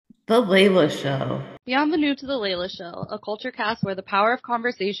The Layla Show. Beyond the New to the Layla Show, a culture cast where the power of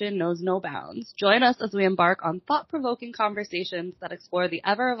conversation knows no bounds. Join us as we embark on thought-provoking conversations that explore the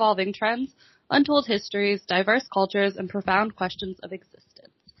ever-evolving trends, untold histories, diverse cultures, and profound questions of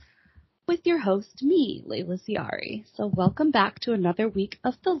existence. With your host, me, Layla Ziari. So welcome back to another week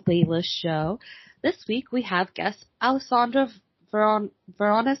of the Layla Show. This week we have guest Alessandra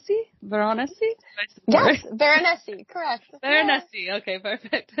Veronesi? Yes, Veronesi, correct. Veronesi, yeah. Okay,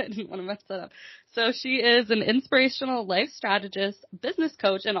 perfect. I didn't want to mess that up. So she is an inspirational life strategist, business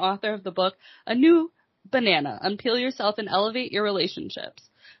coach, and author of the book, A New Banana, Unpeel Yourself and Elevate Your Relationships.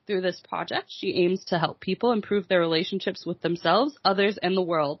 Through this project, she aims to help people improve their relationships with themselves, others, and the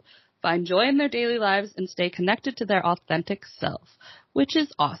world, find joy in their daily lives, and stay connected to their authentic self, which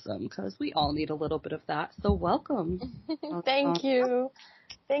is awesome because we all need a little bit of that. So welcome. Thank you.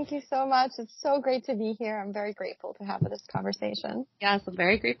 Thank you so much. It's so great to be here. I'm very grateful to have this conversation. Yes, I'm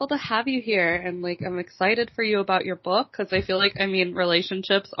very grateful to have you here. And I'm excited for you about your book because I feel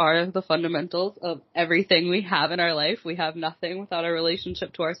relationships are the fundamentals of everything we have in our life. We have nothing without our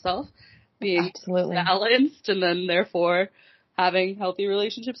relationship to ourselves being Absolutely balanced, and then therefore having healthy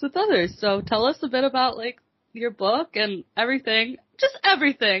relationships with others. So tell us a bit about your book and everything. Just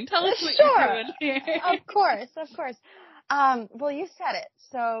everything. Tell us what you're doing here. Of course. Well, you said it.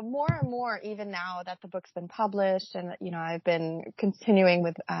 So more and more, even now that the book's been published and, I've been continuing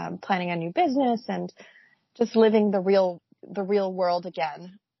with planning a new business and just living the real world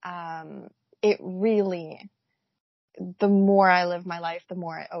again. It really, the more I live my life, the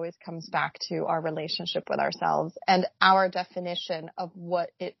more it always comes back to our relationship with ourselves and our definition of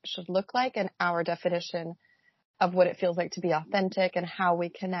what it should look like and our definition of what it feels like to be authentic and how we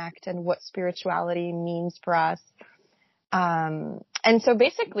connect and what spirituality means for us. And so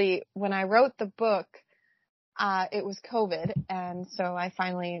basically when I wrote the book, it was COVID. And so I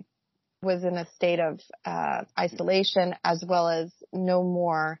finally was in a state of, isolation as well as no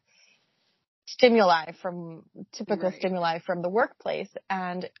more stimuli from stimuli from the workplace.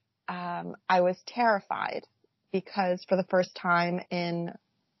 And, I was terrified because for the first time in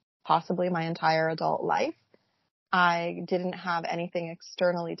possibly my entire adult life, I didn't have anything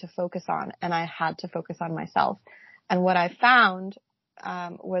externally to focus on, and I had to focus on myself. And what I found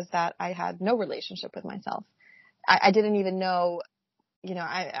was that I had no relationship with myself. I didn't even know,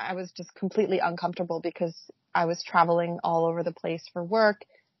 I was just completely uncomfortable because I was traveling all over the place for work,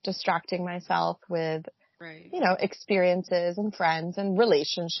 distracting myself with, experiences and friends and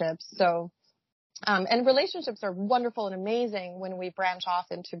relationships. So, and relationships are wonderful and amazing when we branch off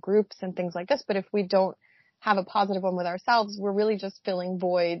into groups and things like this. But if we don't have a positive one with ourselves, we're really just filling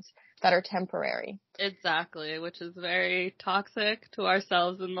voids that are temporary. Exactly, which is very toxic to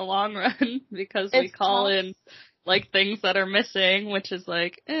ourselves in the long run because we call in things that are missing, which is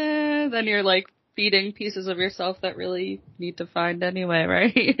then you're feeding pieces of yourself that really need to find anyway,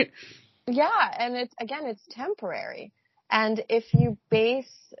 right? Yeah, and it's temporary. And if you base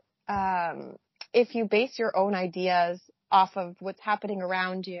your own ideas off of what's happening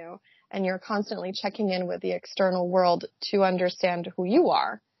around you, and you're constantly checking in with the external world to understand who you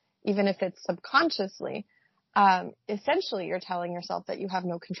are, even if it's subconsciously, essentially you're telling yourself that you have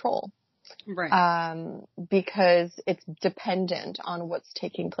no control. Right. Because it's dependent on what's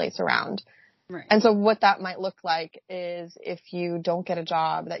taking place around. Right. And so what that might look like is if you don't get a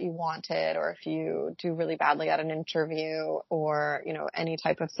job that you wanted, or if you do really badly at an interview, or, any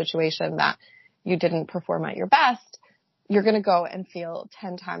type of situation that you didn't perform at your best, you're going to go and feel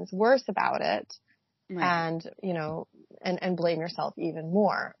 10 times worse about it. Right. And, and blame yourself even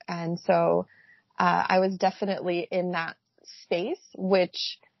more. And so, I was definitely in that space,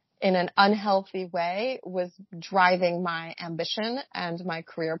 which in an unhealthy way was driving my ambition and my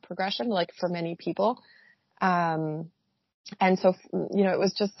career progression, like for many people. And so,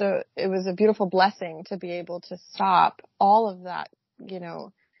 it was a beautiful blessing to be able to stop all of that,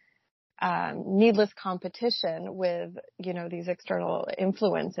 needless competition with, these external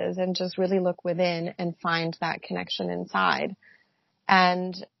influences and just really look within and find that connection inside.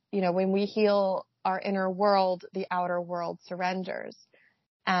 And, when we heal our inner world, the outer world surrenders.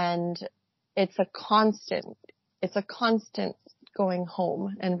 And it's a constant going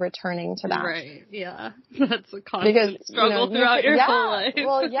home and returning to that. Right. Yeah. That's a constant struggle throughout your whole life.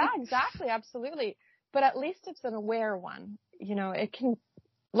 Well, yeah, exactly. Absolutely. But at least it's an aware one.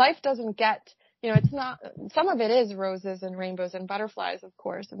 Life doesn't get, it's not, some of it is roses and rainbows and butterflies, of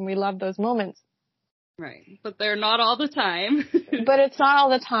course, and we love those moments. Right. But they're not all the time. But it's not all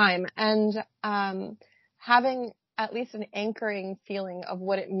the time. And having at least an anchoring feeling of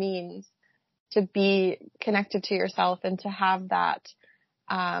what it means to be connected to yourself and to have that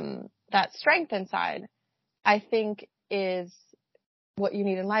that strength inside, I think is what you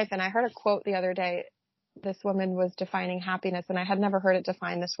need in life. And I heard a quote the other day. This woman was defining happiness, and I had never heard it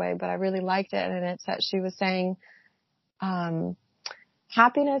defined this way, but I really liked it. And it said, she was saying,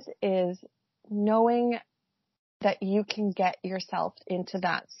 happiness is knowing that you can get yourself into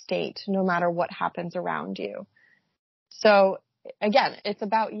that state no matter what happens around you. So again, it's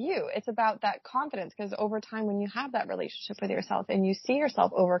about you. It's about that confidence, because over time, when you have that relationship with yourself and you see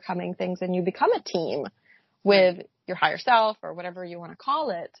yourself overcoming things and you become a team with your higher self, or whatever you want to call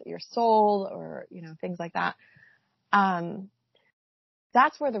it, your soul, or, things like that.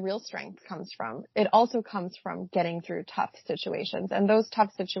 That's where the real strength comes from. It also comes from getting through tough situations. And those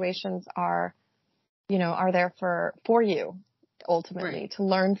tough situations are there for you ultimately to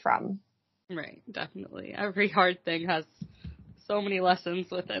learn from. Right. Definitely. Every hard thing has so many lessons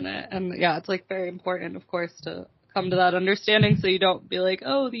within it. And yeah, it's like very important, of course, to come to that understanding, so you don't be like,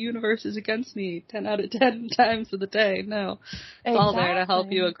 oh, the universe is against me 10 out of 10 times of the day. No, it's all there to help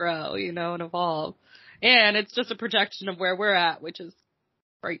you grow, and evolve. And it's just a projection of where we're at, which is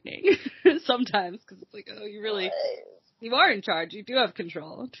frightening sometimes, because it's like, oh, you are in charge. You do have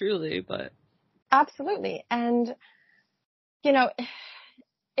control, truly, but. Absolutely. And,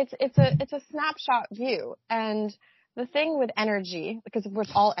 it's a snapshot view. And the thing with energy, because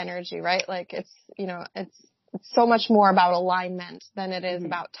it's all energy, right? Like it's so much more about alignment than it is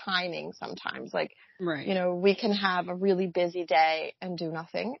about timing sometimes. Like, we can have a really busy day and do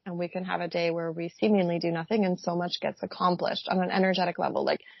nothing, and we can have a day where we seemingly do nothing and so much gets accomplished on an energetic level.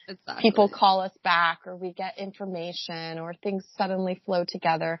 Like people call us back, or we get information, or things suddenly flow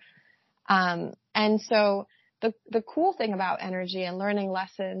together. And so the cool thing about energy and learning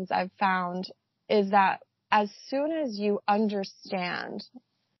lessons I've found is that as soon as you understand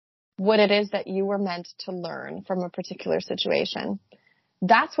what it is that you were meant to learn from a particular situation,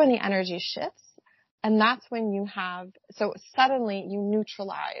 that's when the energy shifts. And that's when so suddenly you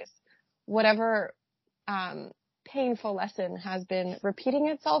neutralize whatever painful lesson has been repeating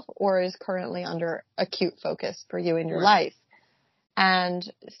itself or is currently under acute focus for you in your life. And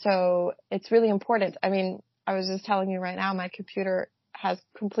so it's really important. I mean, I was just telling you right now, my computer has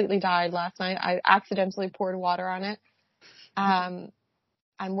completely died last night. I accidentally poured water on it.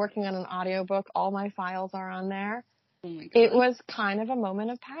 I'm working on an audiobook. All my files are on there. Oh my God. It was kind of a moment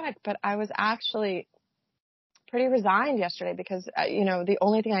of panic, but I was actually pretty resigned yesterday because, the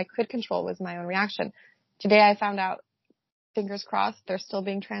only thing I could control was my own reaction. Today I found out, fingers crossed, they're still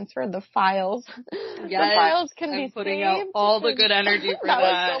being transferred. The files, the files can be putting out all the good energy for that.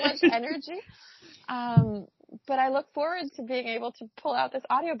 That was so much energy. But I look forward to being able to pull out this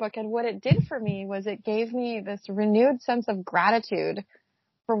audiobook. And what it did for me was it gave me this renewed sense of gratitude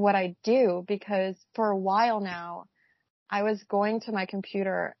for what I do, because for a while now, I was going to my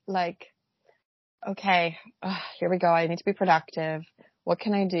computer like, okay, here we go. I need to be productive. What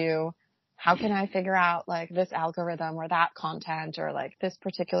can I do? How can I figure out like this algorithm or that content or like this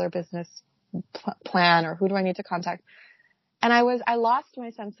particular business plan, or who do I need to contact? And I lost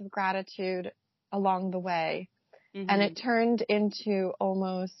my sense of gratitude along the way. And it turned into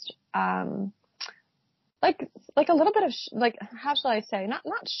almost, like a little bit of, how shall I say? Not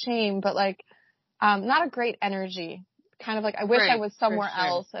shame, but like, not a great energy. Kind of like, I wish I was somewhere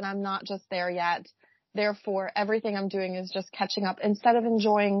else and I'm not just there yet. Therefore, everything I'm doing is just catching up instead of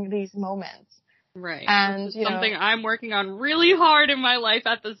enjoying these moments. Right. And, something I'm working on really hard in my life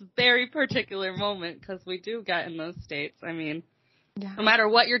at this very particular moment, because we do get in those states. I mean, no matter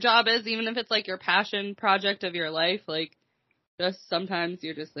what your job is, even if it's like your passion project of your life, like just sometimes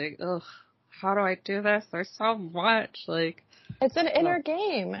you're just like, ugh, how do I do this? There's so much. Like, it's an inner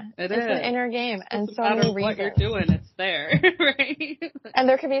game. It's an inner game. And so many reasons. What you're doing, it's there, right? And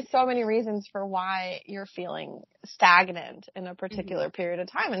there could be so many reasons for why you're feeling stagnant in a particular period of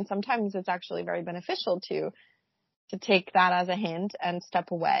time. And sometimes it's actually very beneficial to take that as a hint and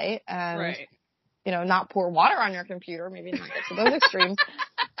step away and, not pour water on your computer, maybe not get to those extremes,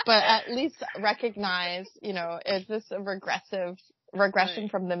 but at least recognize, is this a regression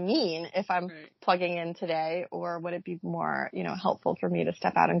from the mean if I'm plugging in today, or would it be more, helpful for me to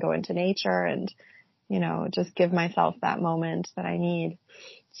step out and go into nature and, just give myself that moment that I need.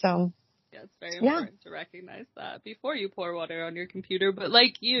 So yeah, it's very important to recognize that before you pour water on your computer. But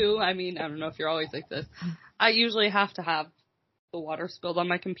like you, I mean, I don't know if you're always like this. I usually have to have the water spilled on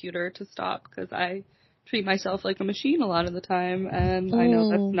my computer to stop, because I treat myself like a machine a lot of the time, and I know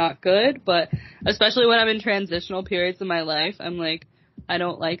that's not good, but especially when I'm in transitional periods of my life, I'm like, I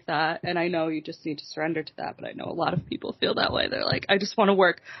don't like that. And I know you just need to surrender to that, but I know a lot of people feel that way. They're like, I just want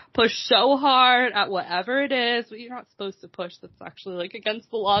to push so hard at whatever it is, but you're not supposed to push. That's actually like against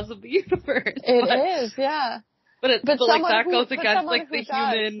the laws of the universe. It is, yeah. But like that goes against like the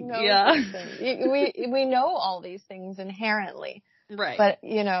human, yeah. We know all these things inherently. Right. But,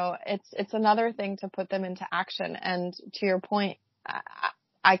 you know, it's another thing to put them into action. And to your point,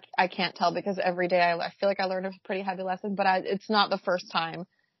 I can't tell because every day I feel like I learned a pretty heavy lesson, but it's not the first time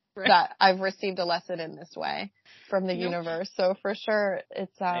that I've received a lesson in this way from the universe. So for sure,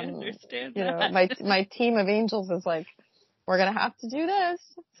 it's, I understand you know, my team of angels is like, we're going to have to do this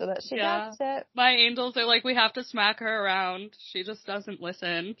so that she gets it. My angels are like, we have to smack her around. She just doesn't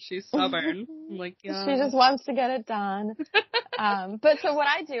listen. She's stubborn. I'm like, yeah. She just wants to get it done. But so what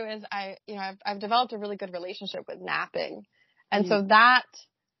I do is I've developed a really good relationship with napping. And so that,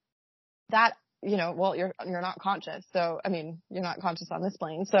 you know, well, you're not conscious. So, I mean, you're not conscious on this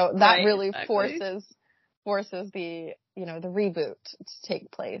plane. So that really forces the, you know, the reboot to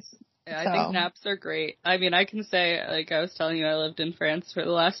take place. Yeah, I think naps are great. I mean, I can say, like I was telling you, I lived in France for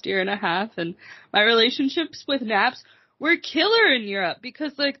the last year and a half, and my relationships with naps were killer in Europe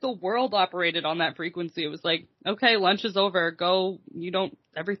because, like, the world operated on that frequency. It was like, okay, lunch is over, go,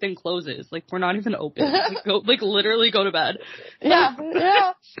 everything closes. Like, we're not even open. Literally go to bed. Yeah,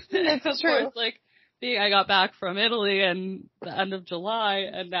 it's true. Course, like, I got back from Italy in the end of July,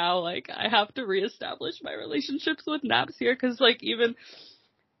 and now, like, I have to reestablish my relationships with naps here because, like, even...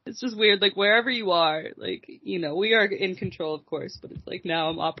 It's just weird, like, wherever you are, like, you know, we are in control, of course, but it's like now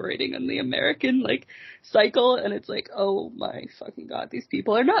I'm operating in the American, like, cycle, and it's like, oh my fucking God, these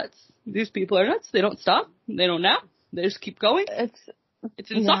people are nuts. These people are nuts. They don't stop. They don't nap. They just keep going.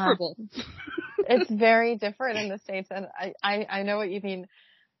 It's insufferable. Yeah. It's very different in the States, and I know what you mean.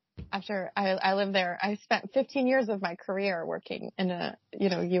 After I lived there, I spent 15 years of my career working in a, you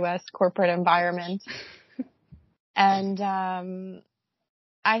know, U.S. corporate environment, and,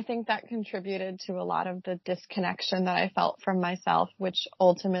 I think that contributed to a lot of the disconnection that I felt from myself, which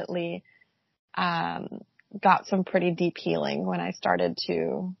ultimately got some pretty deep healing when I started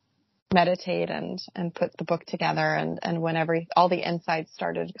to meditate and put the book together, and when all the insights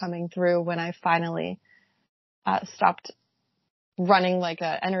started coming through, when I finally stopped running like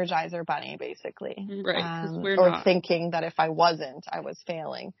a Energizer bunny, basically, right? Or thinking that if I wasn't, I was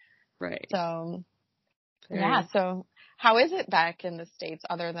failing, right? So so. How is it back in the States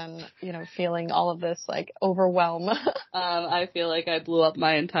other than, you know, feeling all of this, like, overwhelm? I feel like I blew up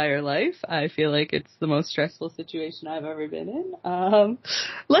my entire life. I feel like it's the most stressful situation I've ever been in.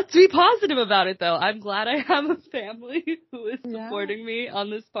 Let's be positive about it, though. I'm glad I have a family who is supporting me on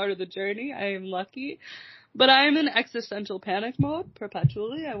this part of the journey. I am lucky. But I am in existential panic mode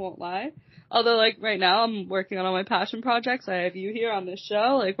perpetually, I won't lie. Although, like, right now I'm working on all my passion projects. I have you here on this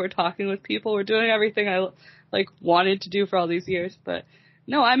show. Like, we're talking with people. We're doing everything I wanted to do for all these years, but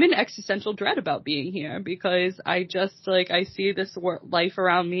no, I'm in existential dread about being here because I just, I see this life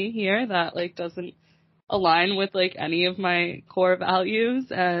around me here that, doesn't align with, any of my core values,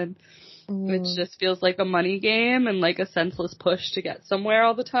 and it just feels like a money game and, a senseless push to get somewhere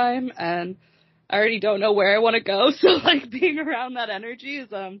all the time, and I already don't know where I want to go, so, being around that energy is,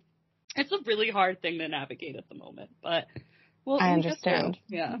 it's a really hard thing to navigate at the moment, but... Well, I understand.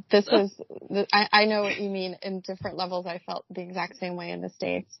 Yeah. I know what you mean. In different levels, I felt the exact same way in the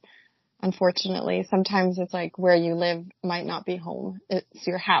States. Unfortunately, sometimes it's like where you live might not be home. It's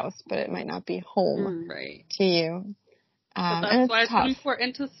your house, but it might not be home to you. But that's why it's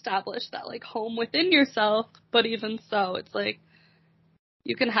important to establish that, home within yourself. But even so, it's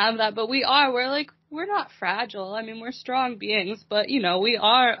you can have that, but we're not fragile. I mean, we're strong beings, but, we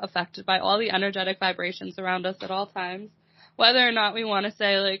are affected by all the energetic vibrations around us at all times. Whether or not we want to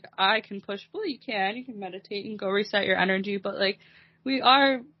say, I can push, well, you can meditate and go reset your energy, but, we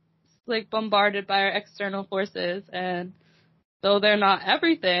are, bombarded by our external forces, and though they're not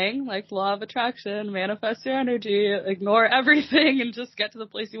everything, law of attraction, manifest your energy, ignore everything, and just get to the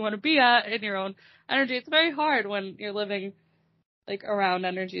place you want to be at in your own energy. It's very hard when you're living, around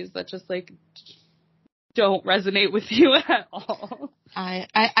energies that just, don't resonate with you at all.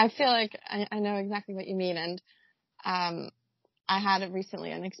 I feel like I know exactly what you mean, and, I had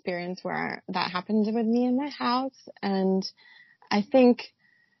recently an experience where that happened with me in my house, and I think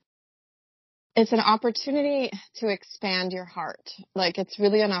it's an opportunity to expand your heart. It's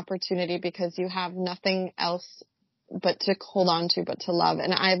really an opportunity because you have nothing else but to hold on to, but to love.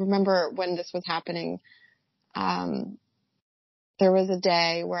 And I remember when this was happening, there was a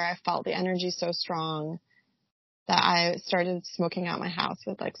day where I felt the energy so strong that I started smoking out my house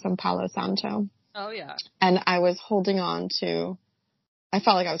with some Palo Santo. Oh, yeah. And I was holding on to I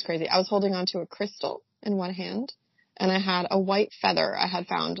felt like I was crazy. I was holding onto a crystal in one hand, and I had a white feather I had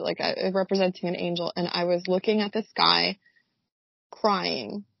found, like representing an angel, and I was looking at the sky,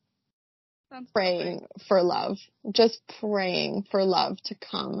 crying, praying for love, just praying for love to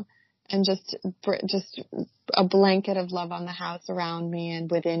come, and just a blanket of love on the house around me and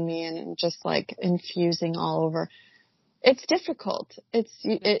within me, and just like infusing all over. It's difficult. But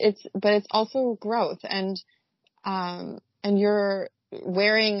it's also growth, and you're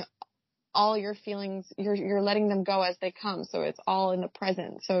wearing all your feelings, you're letting them go as they come. So it's all in the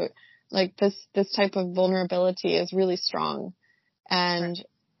present. So like this type of vulnerability is really strong. And,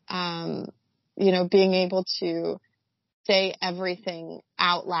 being able to say everything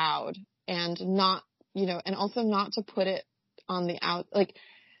out loud and not, and also not to put it on the out, like,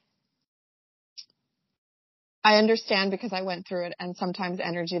 I understand because I went through it, and sometimes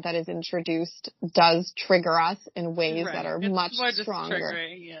energy that is introduced does trigger us in ways that are much stronger.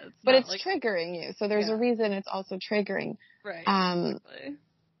 But it's triggering you. So there's a reason it's also triggering. Right. Exactly.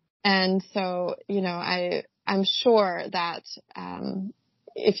 And so, I'm sure that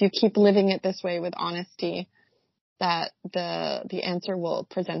if you keep living it this way with honesty, that the answer will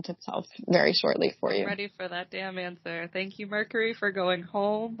present itself very shortly for you. I'm ready for that damn answer. Thank you, Mercury, for going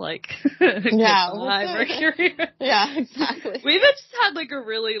home. Like, yeah, goodbye, Mercury. Yeah, exactly. We've just had like a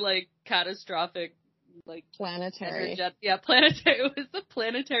really like catastrophic, like planetary. Planetary. It was a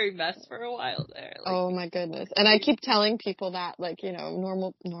planetary mess for a while there. Like, oh my goodness! And I keep telling people that, like,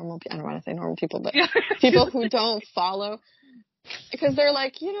 normal. I don't want to say normal people, but people who don't follow, because they're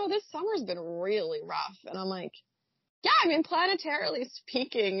like, this summer's been really rough, and I'm like, yeah, I mean, planetarily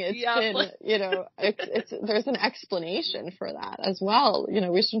speaking, it's been, there's an explanation for that as well.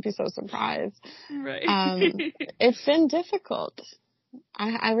 We shouldn't be so surprised. Right. It's been difficult.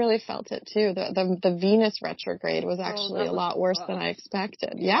 I really felt it too. The Venus retrograde was actually a lot worse than I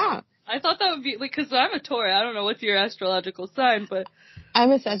expected. Yeah. I thought that would be, like, cause I'm a Taurus. I don't know what's your astrological sign, but I'm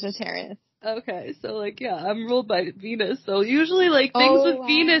a Sagittarius. Okay, so, like, yeah, I'm ruled by Venus, so usually, like, things with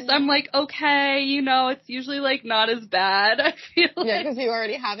Venus, I'm like, okay, it's usually, like, not as bad, I feel like. Yeah, because you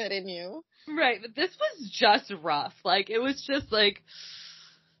already have it in you. Right, but this was just rough. Like, it was just, like,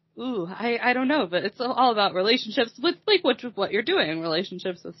 ooh, I don't know, but it's all about relationships with, like, what you're doing,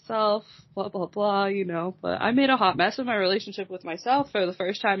 relationships with self, blah, blah, blah, but I made a hot mess of my relationship with myself for the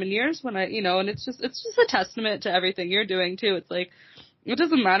first time in years when and it's just a testament to everything you're doing, too. It's like, it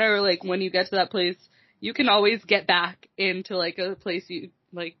doesn't matter, like, when you get to that place, you can always get back into, like, a place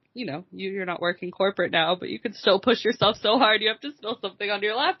you're not working corporate now, but you can still push yourself so hard you have to spill something on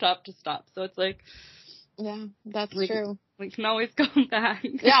your laptop to stop. So it's like... Yeah, that's true. We can always go back.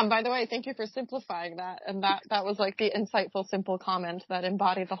 Yeah, and by the way, thank you for simplifying that. And that was, like, the insightful, simple comment that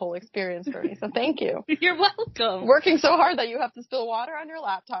embodied the whole experience for me. So thank you. You're welcome. Working so hard that you have to spill water on your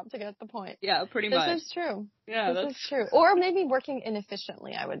laptop to get the point. Yeah, pretty much. This is true. Yeah, this is true. Or maybe working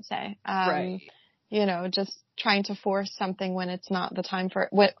inefficiently, I would say. Right. Just trying to force something when it's not the time for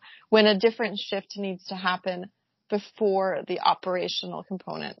it. When a different shift needs to happen before the operational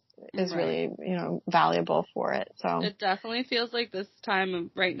component is really, valuable for it. So it definitely feels like this time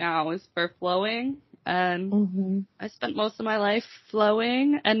right now is for flowing, and I spent most of my life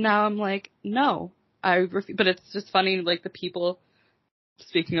flowing, and now I'm like, no, but it's just funny, like, the people,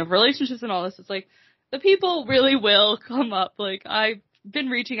 speaking of relationships and all this, it's like, the people really will come up. Like, I've been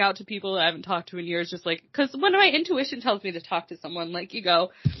reaching out to people that I haven't talked to in years, just like, because when my intuition tells me to talk to someone, like, you go,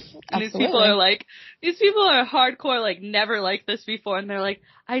 and these people are hardcore, like, never like this before, and they're like,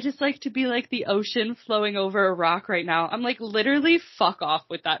 I just like to be like the ocean flowing over a rock right now. I'm like, literally, fuck off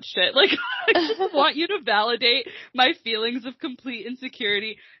with that shit. Like, I just want you to validate my feelings of complete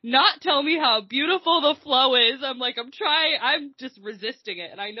insecurity, not tell me how beautiful the flow is. I'm like, I'm just resisting it,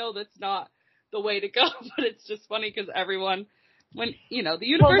 and I know that's not the way to go, but it's just funny because everyone, when, the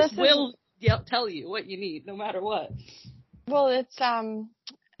universe will tell you what you need, no matter what. Well, it's,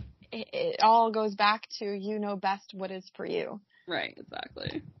 it all goes back to, best what is for you. Right,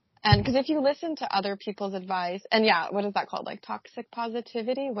 exactly. And because if you listen to other people's advice, and yeah, what is that called? Like toxic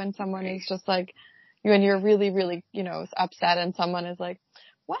positivity, when someone is just like, when you're really, really, upset, and someone is like,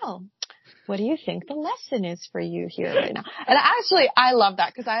 well, what do you think the lesson is for you here right now? And actually, I love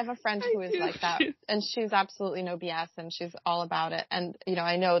that, because I have a friend who is like that, and she's absolutely no BS, and she's all about it. And,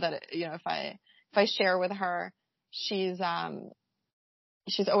 I know that, if I share with her, she's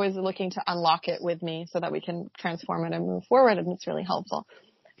always looking to unlock it with me so that we can transform it and move forward, and it's really helpful.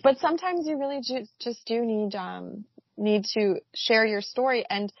 But sometimes you really just do need to share your story,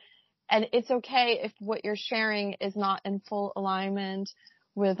 and it's okay if what you're sharing is not in full alignment,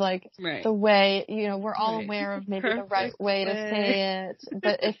 with like Right. the way, we're all Right. aware of maybe the right Perfect way to say it,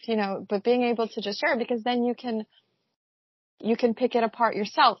 but being able to just share it, because then you can pick it apart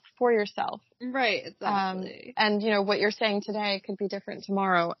for yourself. Right, exactly. And what you're saying today could be different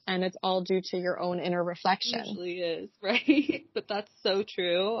tomorrow, and it's all due to your own inner reflection. It usually is, right? But that's so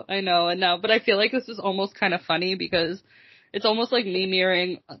true. I know, and now, but I feel like this is almost kind of funny because it's almost like me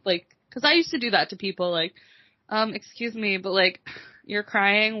mirroring, like, because I used to do that to people, like, excuse me, but like, you're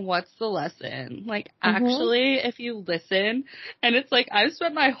crying, what's the lesson? Like, actually, if you listen, and it's like, I've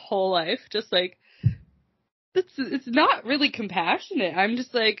spent my whole life just like, it's not really compassionate. I'm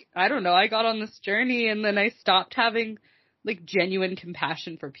just like, I don't know, I got on this journey and then I stopped having like genuine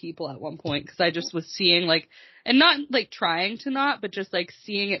compassion for people at one point because I just was seeing like, and not like trying to not, but just like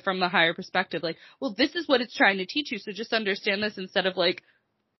seeing it from the higher perspective. Like, well, this is what it's trying to teach you, so just understand this, instead of like,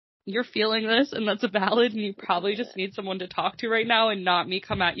 you're feeling this and that's valid and you probably just need someone to talk to right now and not me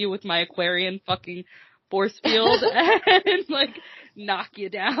come at you with my Aquarian fucking force field and like knock you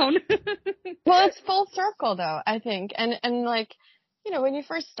down. Well, it's full circle though, I think. And like, when you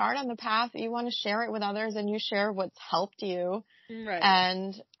first start on the path, you want to share it with others and you share what's helped you. Right.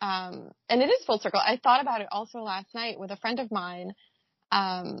 And it is full circle. I thought about it also last night with a friend of mine.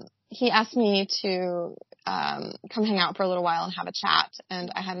 He asked me to come hang out for a little while and have a chat,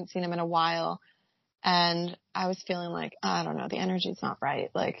 and I hadn't seen him in a while, and I was feeling like, I don't know, the energy's not right.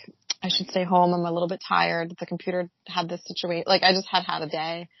 Like, I should stay home. I'm a little bit tired. The computer had this situation. Like, I just had a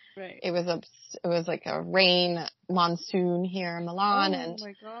day. Right. It was like a rain monsoon here in Milan, and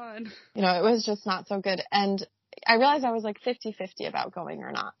my God. it was just not so good. And I realized I was like 50-50 about going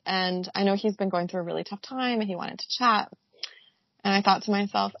or not. And I know he's been going through a really tough time and he wanted to chat. And I thought to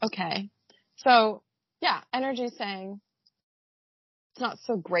myself, okay, so yeah, energy is saying it's not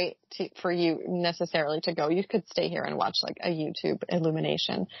so great for you necessarily to go. You could stay here and watch like a YouTube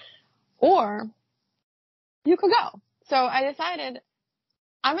illumination, or you could go. So I decided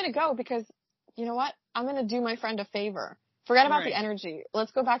I'm going to go because, you know what? I'm going to do my friend a favor. Forget about the energy.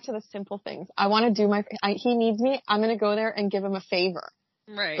 Let's go back to the simple things. I want to do he needs me. I'm going to go there and give him a favor.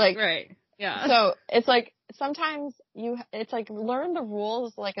 Right. Like, right. Yeah. So it's like, sometimes it's like, learn the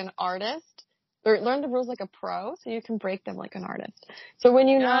rules like an artist, or learn the rules like a pro so you can break them like an artist. So when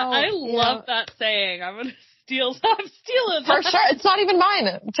I love that saying. I'm going to steal it. For sure. It's not even mine.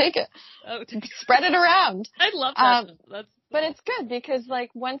 Take it. Oh, spread it around. I love that. But it's good because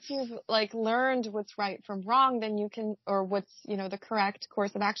like once you've like learned what's right from wrong, then you can, or what's, the correct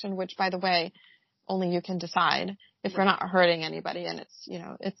course of action, which by the way, only you can decide if you're not hurting anybody, and it's,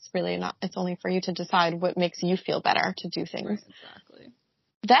 it's really not, it's only for you to decide what makes you feel better to do things. Right, exactly.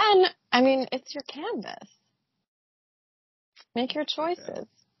 Then, I mean, it's your canvas. Make your choices.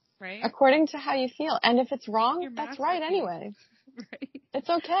 Right. According to how you feel. And if it's wrong, that's right anyway. Right. It's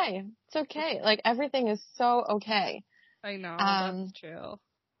okay. It's okay. Like, everything is so okay. I know, that's true.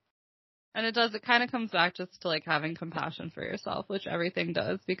 And it kind of comes back just to like having compassion for yourself, which everything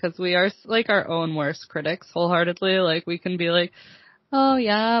does, because we are like our own worst critics wholeheartedly. Like, we can be like, oh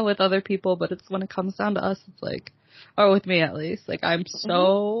yeah, with other people, but it's when it comes down to us, it's like, or with me at least, like I'm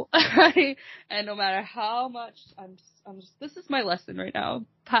so, and no matter how much I'm just, this is my lesson right now.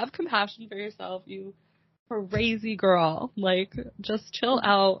 Have compassion for yourself, you crazy girl. Like, just chill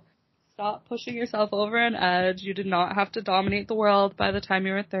out. Stop pushing yourself over an edge. You did not have to dominate the world by the time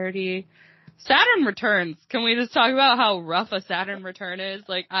you were 30. Saturn returns. Can we just talk about how rough a Saturn return is?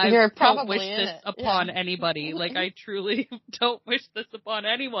 Like, I don't wish this upon anybody. Like, I truly don't wish this upon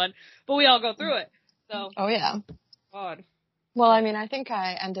anyone. But we all go through it. So. Oh, yeah. God. Well, I mean, I think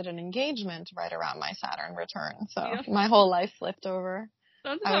I ended an engagement right around my Saturn return. So my whole life flipped over.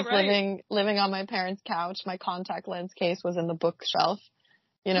 Sounds I was right. living on my parents' couch. My contact lens case was in the bookshelf.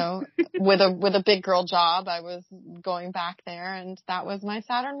 With a big girl job, I was going back there, and that was my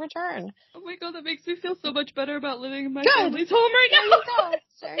Saturn return. Oh my God, that makes me feel so much better about living in my Good. family's home right now.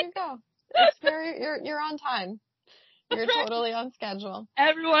 There you go. It's you're on time. You're totally on schedule.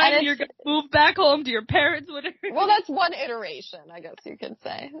 Everyone, you're going to move back home to your parents, whatever. Well, that's one iteration, I guess you could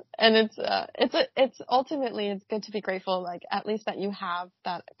say. And it's ultimately, it's good to be grateful, like, at least that you have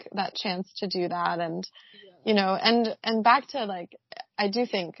that chance to do that. And, and back to, like, I do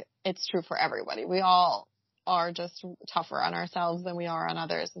think it's true for everybody. We all are just tougher on ourselves than we are on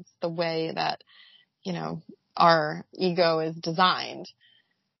others. It's the way that, our ego is designed.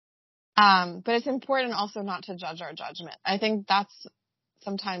 But it's important also not to judge our judgment. I think that's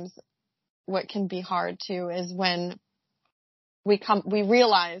sometimes what can be hard too, is when we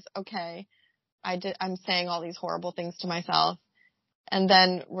realize, okay, I'm saying all these horrible things to myself. And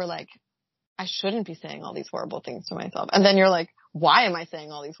then we're like, I shouldn't be saying all these horrible things to myself. And then you're like, why am I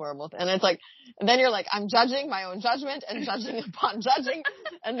saying all these horrible things? And it's like, and then you're like, I'm judging my own judgment and judging upon judging.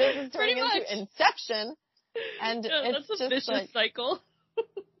 And this is turning into Inception. And it's that's a just vicious cycle.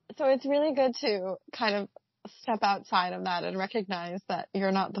 So it's really good to kind of step outside of that and recognize that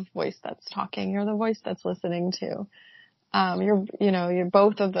you're not the voice that's talking. You're the voice that's listening to. You're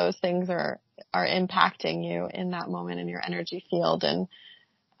both of those things are impacting you in that moment in your energy field. And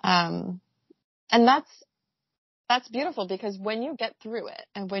that's beautiful, because when you get through it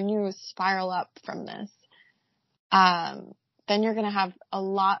and when you spiral up from this, then you're going to have a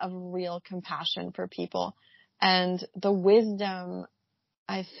lot of real compassion for people. And the wisdom,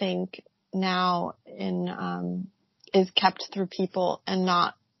 I think, now is kept through people and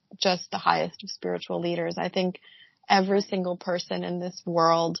not just the highest of spiritual leaders. I think every single person in this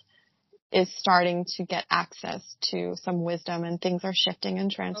world is starting to get access to some wisdom, and things are shifting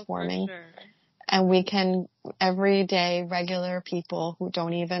and transforming. Oh, for sure. And we can, everyday, regular people who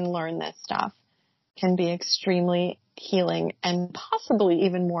don't even learn this stuff can be extremely healing and possibly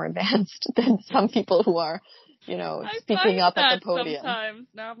even more advanced than some people who are, speaking up at the podium. Sometimes.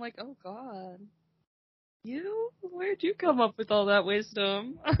 Now I'm like, oh God. Where'd you come up with all that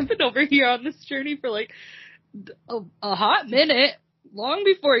wisdom? I've been over here on this journey for like a hot minute, long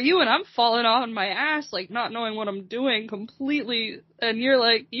before you, and I'm falling on my ass, like not knowing what I'm doing completely, and you're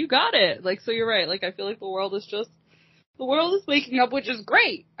like, you got it. Like, so you're right. Like, I feel like the world is waking up, which is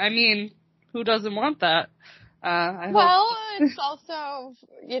great. I mean, who doesn't want that? It's also,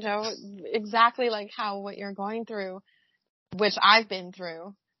 exactly like what you're going through, which I've been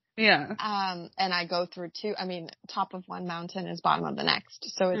through. Yeah. And I go through too. I mean, top of one mountain is bottom of the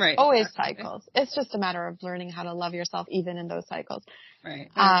next. So it's right, always exactly. cycles. It's just a matter of learning how to love yourself even in those cycles. Right.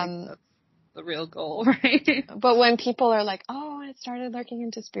 I think that's the real goal, right? But when people are like, oh, I started looking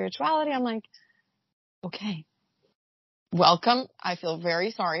into spirituality, I'm like, okay, welcome. I feel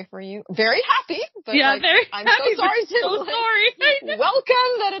very sorry for you. Very happy, but I'm so sorry too. So sorry.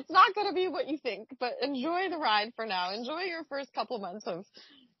 Welcome that it's not going to be what you think, but enjoy the ride for now. Enjoy your first couple of months of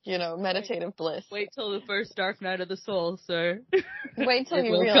meditative bliss. Wait till the first dark night of the soul, sir. Wait till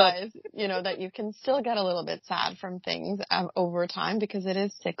you realize, that you can still get a little bit sad from things over time, because it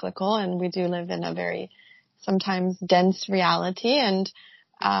is cyclical, and we do live in a very sometimes dense reality, and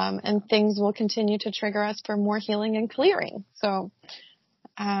things will continue to trigger us for more healing and clearing. So,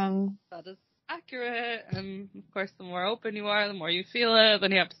 that is accurate. And of course, the more open you are, the more you feel it.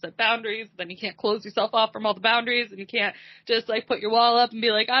 Then you have to set boundaries. Then you can't close yourself off from all the boundaries, and you can't just like put your wall up and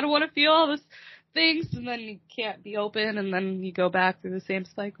be like, I don't want to feel all this things, and then you can't be open, and then you go back through the same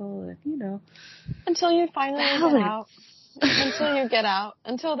cycle, and until you finally get out. Until you get out.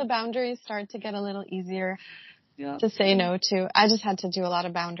 Until the boundaries start to get a little easier to say no to. I just had to do a lot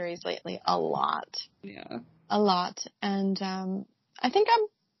of boundaries lately. A lot. Yeah. A lot. And I think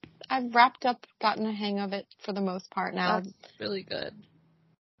I've wrapped up, gotten a hang of it for the most part now. That's really good.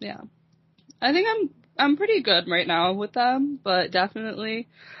 Yeah. I think I'm pretty good right now with them, but definitely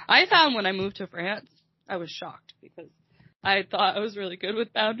I found when I moved to France, I was shocked because I thought I was really good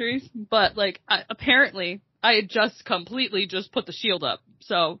with boundaries, but apparently I had just completely put the shield up.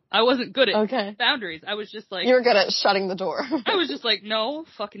 So I wasn't good at boundaries. I was just like... You were good at shutting the door. I was just like, no,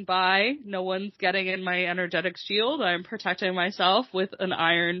 fucking bye. No one's getting in my energetic shield. I'm protecting myself with an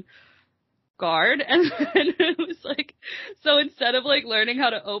iron guard. And it was like, so instead of learning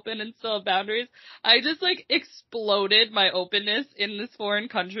how to open and still have boundaries, I just exploded my openness in this foreign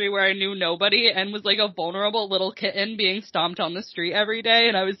country where I knew nobody and was like a vulnerable little kitten being stomped on the street every day.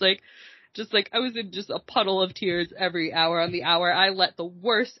 And I was I was in just a puddle of tears every hour on the hour. I let the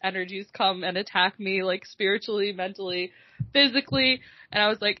worst energies come and attack me, spiritually, mentally, physically. And I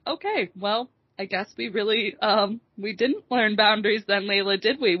was like, okay, well, I guess we really, we didn't learn boundaries then, Layla,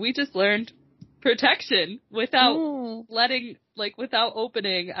 did we? We just learned protection without without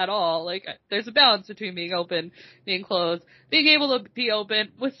opening at all. There's a balance between being open, being closed, being able to be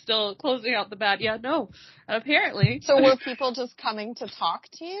open with still closing out the bad. Yeah, no, apparently. So were people just coming to talk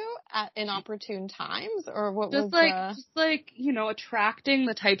to you at inopportune times, or what was attracting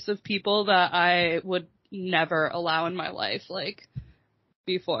the types of people that I would never allow in my life,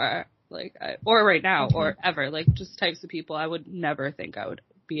 before, or right now, or ever, just types of people I would never think I would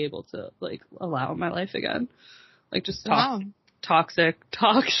be able to allow in my life again. Toxic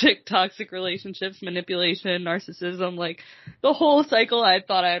relationships, manipulation, narcissism, the whole cycle I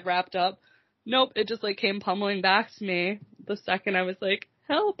thought I had wrapped up. Nope, it just came pummeling back to me the second I was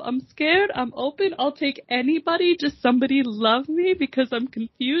help. I'm scared. I'm open. I'll take anybody. Just somebody love me because I'm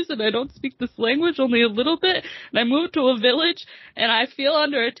confused and I don't speak this language only a little bit. And I moved to a village and I feel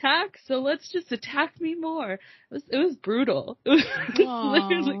under attack. So let's just attack me more. It was brutal. It was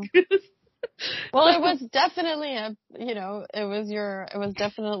literally. Well, it was definitely it was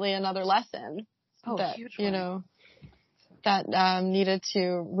definitely another lesson that, huge one. That needed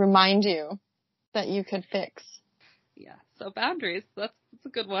to remind you that you could fix. Yeah. So boundaries, that's a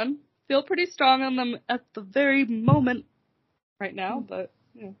good one. Feel pretty strong on them at the very moment right now, but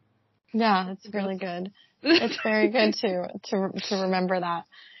yeah, it's really good. It's very good to remember that.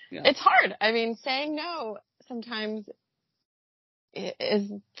 Yeah. It's hard. I mean, saying no sometimes is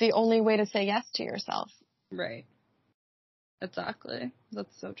the only way to say yes to yourself. Right. Exactly.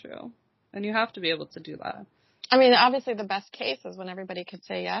 That's so true. And you have to be able to do that. I mean, obviously the best case is when everybody could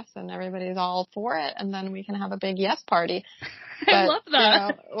say yes and everybody's all for it, and then we can have a big yes party. But, I love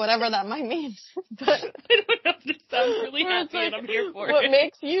that. Whatever that might mean. But I don't know. It sounds really happy and I'm here for what it. What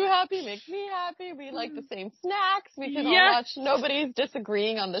makes you happy makes me happy. We like the same snacks. We can all watch. Nobody's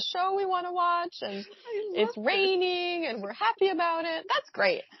disagreeing on the show we want to watch, and it's raining and we're happy about it. That's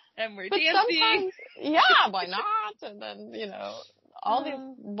great. And we're dancing. Sometimes, why not? And then, all these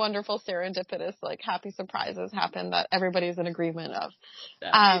wonderful serendipitous, happy surprises happen that everybody's in agreement of.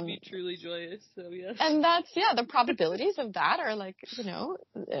 That made me truly joyous, so yes. And that's, the probabilities of that are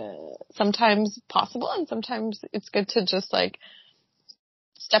sometimes possible, and sometimes it's good to just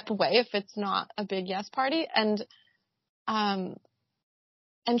step away if it's not a big yes party, and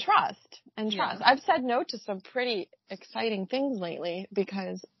trust. Yeah. I've said no to some pretty exciting things lately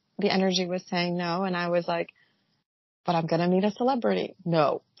because the energy was saying no, and I was like, but I'm gonna meet a celebrity.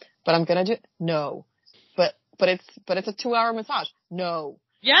 No. But I'm gonna do no. But it's a 2-hour massage. No.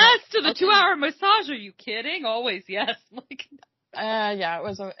 Yes, to the 2-hour massage. Are you kidding? Always yes. It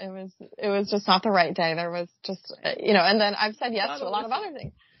was just not the right day. There was just and then I've said yes to a lot of other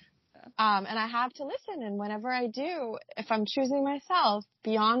things. And I have to listen, and whenever I do, if I'm choosing myself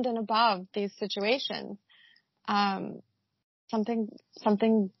beyond and above these situations, something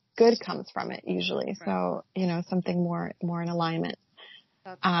good comes from it usually. Right. So, something more in alignment.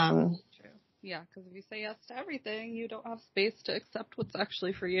 That's true. Yeah, because if you say yes to everything, you don't have space to accept what's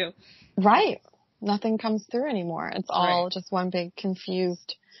actually for you. Right. Nothing comes through anymore. It's all just one big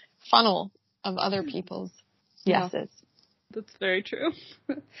confused funnel of other people's yeses. Yeah, that's very true.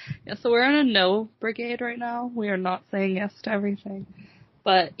 Yeah, so we're in a no brigade right now. We are not saying yes to everything.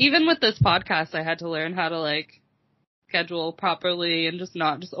 But even with this podcast, I had to learn how to schedule properly and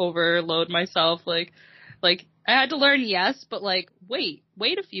not overload myself. I had to learn yes, but wait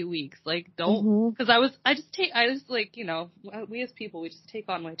a few weeks. Don't, because we as people, we just take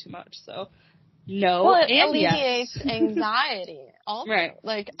on way too much. So no. Well, it alleviates anxiety also.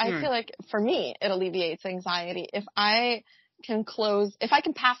 Right. I feel like for me, it alleviates anxiety if I can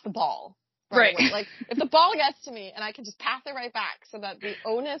pass the ball. Right. If the ball gets to me and I can just pass it right back so that the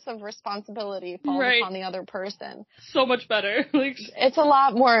onus of responsibility falls upon the other person. So much better. It's a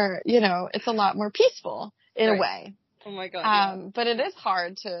lot more, it's a lot more peaceful in a way. Oh my God. But it is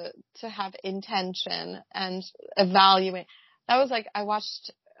hard to have intention and evaluate. That was I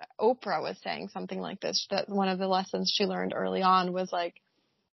watched Oprah was saying something like this, that one of the lessons she learned early on was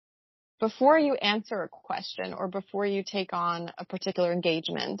before you answer a question or before you take on a particular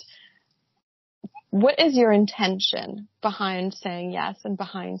engagement, what is your intention behind saying yes and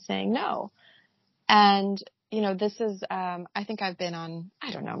behind saying no? And, this is, I think I've been on,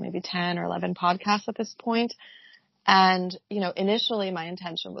 I don't know, maybe 10 or 11 podcasts at this point. And, initially my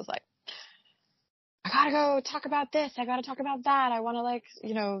intention was I gotta go talk about this. I gotta talk about that. I want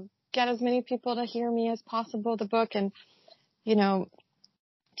to get as many people to hear me as possible, the book. And,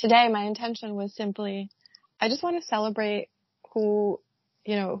 today my intention was simply, I just want to celebrate who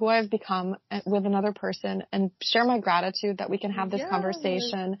I've become with another person and share my gratitude that we can have this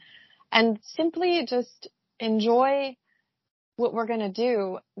conversation and simply just enjoy what we're going to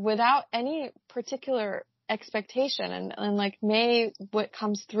do without any particular expectation. And may what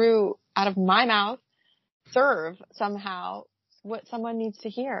comes through out of my mouth serve somehow what someone needs to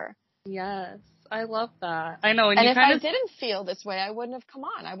hear. Yes. I love that. I know. And if I didn't feel this way, I wouldn't have come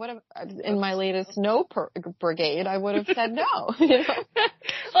on. I would have, in my latest no brigade, I would have said no.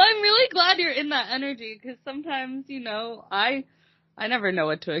 Well, I'm really glad you're in that energy because sometimes, I never know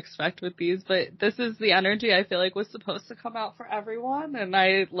what to expect with these, but this is the energy I feel was supposed to come out for everyone. And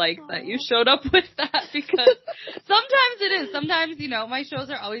I like that you showed up with that because sometimes it is. Sometimes, my shows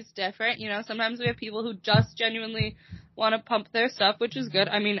are always different. Sometimes we have people who just genuinely want to pump their stuff, which is good.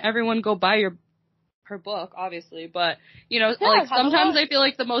 I mean, everyone go buy your her book, obviously, but, Yeah, sometimes I feel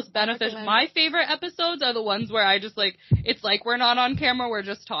like the most beneficial, my favorite episodes are the ones where I just, it's like we're not on camera, we're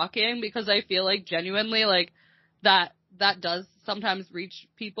just talking, because I feel like genuinely, that does sometimes reach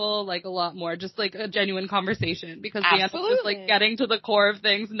people, a lot more, just, a genuine conversation, because we end up just, getting to the core of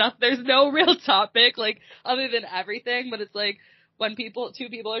things. There's no real topic, other than everything, but it's, when two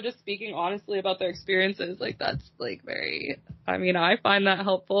people are just speaking honestly about their experiences, that's, very, I find that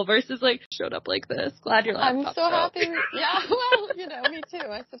helpful versus, showed up like this. Glad your laptop's I'm so happy. Yeah, well, me too,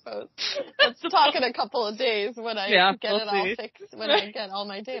 I suppose. Let's talk in a couple of days when I get it all fixed, when I get all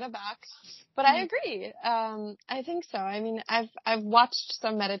my data back. But I agree. I think so. I've watched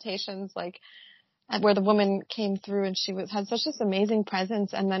some meditations, where the woman came through and she had such this amazing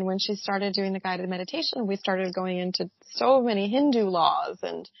presence. And then when she started doing the guided meditation, we started going into so many Hindu laws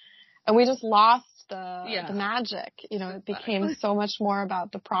and we just lost the magic. It became so much more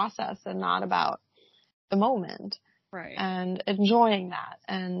about the process and not about the moment. Right. And enjoying that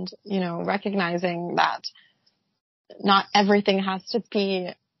and, recognizing that not everything has to be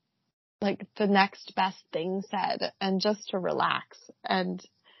the next best thing said, and just to relax and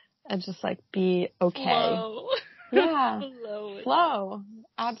just be okay. Flow. Yeah. Flow.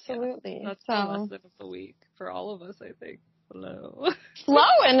 Absolutely. Yeah, that's the lesson of the week for all of us, I think. Flow.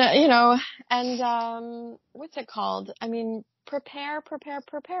 Flow and what's it called? Prepare,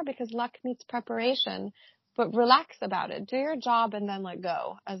 because luck needs preparation, but relax about it. Do your job and then let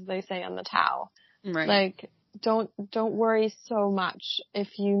go, as they say in the Tao. Right. Don't worry so much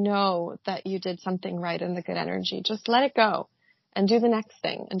if you know that you did something right in the good energy. Just let it go and do the next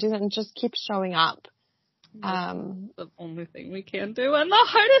thing and and just keep showing up. That's the only thing we can do, and the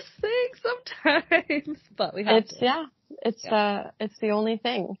hardest thing sometimes, but we have to. Yeah, it's the only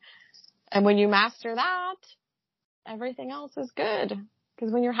thing. And when you master that, everything else is good.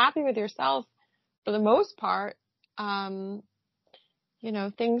 Because when you're happy with yourself, for the most part,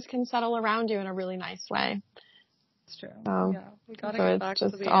 things can settle around you in a really nice way. It's true. So, yeah, we gotta get back to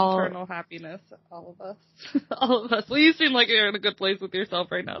the internal happiness, all of us. All of us. Well, you seem like you're in a good place with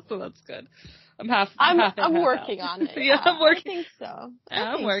yourself right now, so that's good. I'm working on it. Yeah, I'm working. I think so.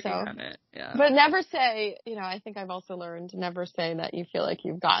 I'm working on it. Yeah. But never say, I think I've also learned to never say that you feel like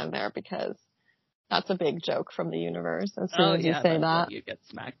you've gotten there, because that's a big joke from the universe. As soon as you say that, you get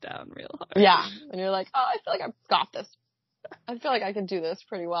smacked down real hard. Yeah. And you're like, oh, I feel like I've got this. I feel like I can do this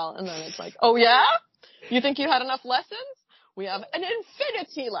pretty well. And then it's like, oh yeah? You think you had enough lessons? We have an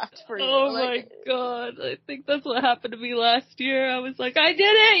infinity left for you. Oh my God. I think that's what happened to me last year. I was like, I did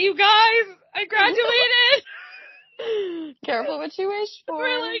it, you guys! I graduated! Careful what you wish for.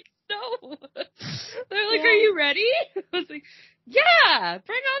 We're like, no. They're like, are you ready? I was like, yeah!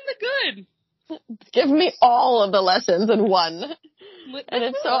 Bring on the good! Give me all of the lessons in one. And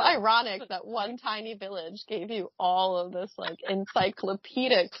it's so ironic that one tiny village gave you all of this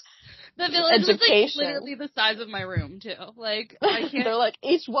encyclopedic The village education. was literally the size of my room too. I can't. They're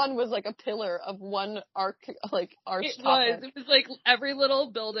each one was a pillar of one arch topic. It was every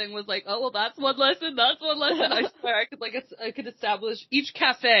little building was oh well, that's one lesson. That's one lesson. I swear I could establish each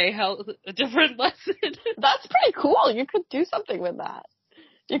cafe held a different lesson. That's pretty cool. You could do something with that.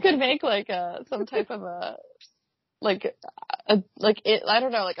 You could make some type of I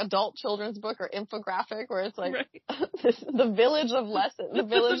don't know, adult children's book or infographic where it's the village of lessons, the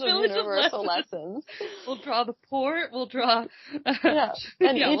village of universal lessons. We'll draw the port. We'll draw.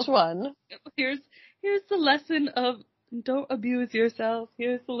 And each one. Here's the lesson of don't abuse yourself.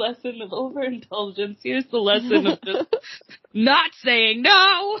 Here's the lesson of overindulgence. Here's the lesson of just not saying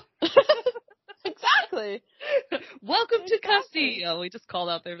no. Exactly. Welcome to Custy. Oh, we just called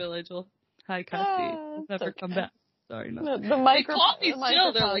out their village. Well, hi, Custy. Never come back. Sorry, no. They call me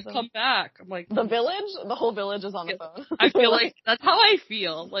still. They're like, come back. I'm like, the village? The whole village is on the phone. I feel like that's how I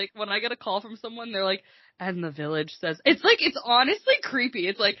feel. When I get a call from someone, they're like, and the village says, it's honestly creepy.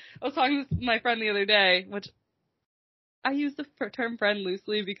 It's I was talking to my friend the other day, which I use the term friend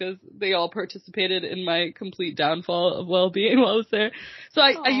loosely because they all participated in my complete downfall of well-being while I was there. So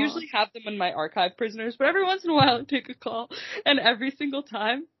I usually have them in my archive prisoners, but every once in a while I take a call, and every single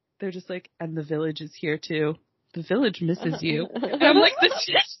time they're just and the village is here too. The village misses you. And I'm like, this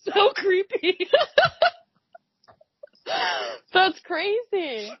is so creepy. That's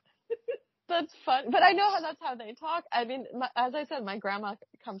crazy. That's fun. But I know that's how they talk. As I said, my grandma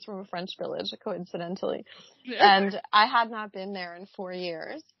comes from a French village, coincidentally. Yeah. And I had not been there in 4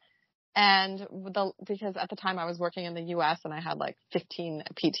 years. And because at the time I was working in the U.S. and I had 15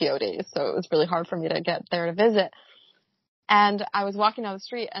 PTO days. So it was really hard for me to get there to visit. And I was walking down the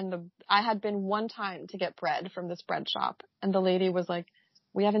street and I had been one time to get bread from this bread shop. And the lady was like,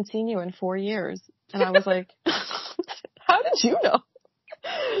 we haven't seen you in 4 years. And I was like, how did you know?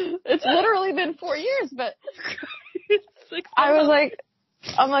 It's literally been 4 years, but I'm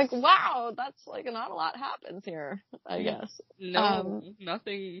like, wow, that's like not a lot happens here, I guess. No,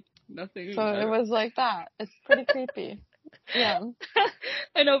 nothing. So it was like that. It's pretty creepy. Yeah.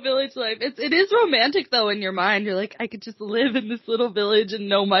 I know village life. It is romantic though in your mind. You're like, I could just live in this little village and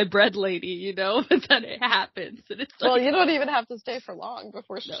know my bread lady, you know? But then it happens. And it's like, well, you don't even have to stay for long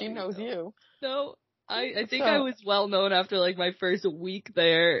before she knows you. No, I think I was well known after like my first week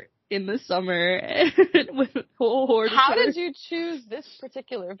there in the summer with a whole horde. How did you choose this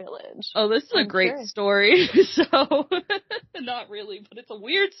particular village? Oh, this is a great story. So, not really, but it's a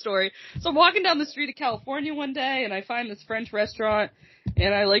weird story. So I'm walking down the street of California one day and I find this French restaurant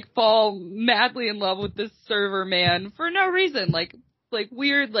and I like fall madly in love with this server man for no reason. Like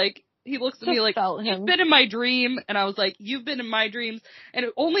weird, like he looks at me like, you've been in my dream. And I was like, you've been in my dreams. And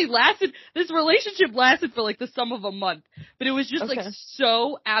it only lasted, this relationship lasted for like the sum of a month. But it was just like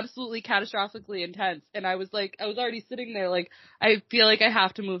so absolutely catastrophically intense. And I was already sitting there like, I feel like I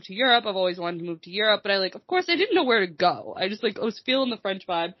have to move to Europe. I've always wanted to move to Europe. But of course I didn't know where to go. I was feeling the French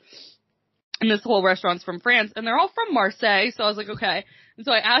vibe. And this whole restaurant's from France. And they're all from Marseille. So I was like, okay. And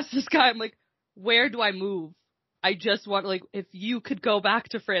so I asked this guy, I'm like, where do I move? I just want, like, if you could go back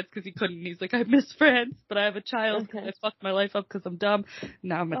to France, because he couldn't. He's like, I miss France, but I have a child, because I fucked my life up because I'm dumb.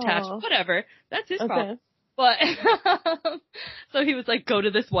 Now I'm attached. Whatever. That's his problem. But, so he was like, go to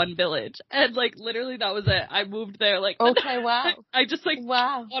this one village. And, like, literally that was it. I moved there, like, wow. I just, like,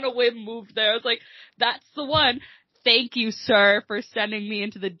 on a whim moved there. I was like, that's the one. Thank you, sir, for sending me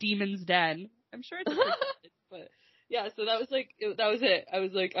into the demon's den. I'm sure it's a good but, yeah, so that was, like, that was it. I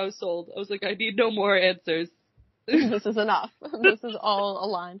was sold. I was like, I need no more answers. This is enough. This is all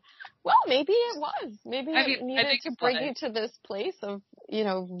aligned. Well, maybe it was. Maybe it needed to bring you to this place of, you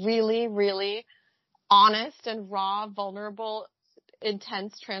know, really, really honest and raw, vulnerable,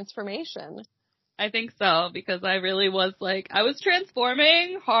 intense transformation. I think so, because I really was like, I was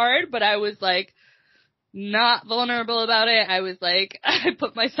transforming hard, but I was like, not vulnerable about it. I was like, I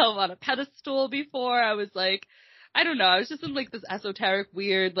put myself on a pedestal before. I was like, I don't know. I was just in like this esoteric,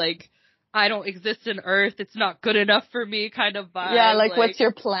 weird, like, I don't exist in Earth. It's not good enough for me kind of vibe. Yeah, like what's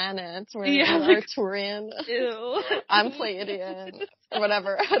your planet? We're Arcturian. Ew. I'm Pleiadian. Or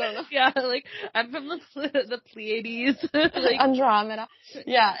whatever. I don't know. Yeah, like, I'm from the Pleiades. Like, Andromeda.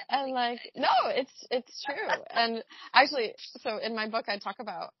 Yeah, and like, no, it's true. And actually, so in my book I talk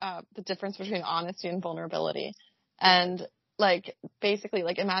about the difference between honesty and vulnerability. And like, basically,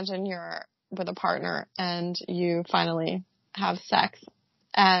 like, imagine you're with a partner and you finally have sex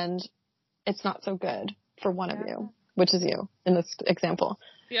and it's not so good for one of you, which is you in this example.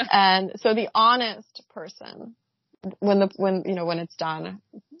 Yeah. And so the honest person, when it's done,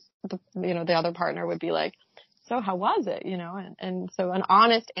 the other partner would be like, so how was it? You know, and so an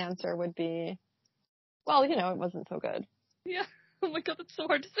honest answer would be, well, you know, it wasn't so good. Yeah. Oh my God, that's so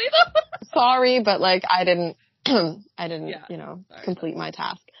hard to say though. Sorry, but like I didn't, complete my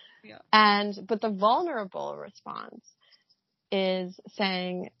task. Yeah. But the vulnerable response is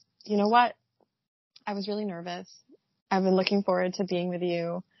saying, you know what? I was really nervous. I've been looking forward to being with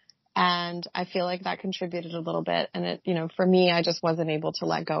you. And I feel like that contributed a little bit. And it, you know, for me, I just wasn't able to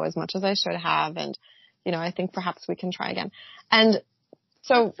let go as much as I should have. And, you know, I think perhaps we can try again. And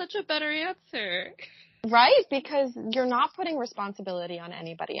so. That's such a better answer. Right? Because you're not putting responsibility on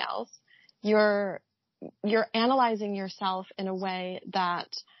anybody else. You're analyzing yourself in a way that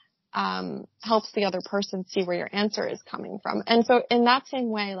helps the other person see where your answer is coming from. And so in that same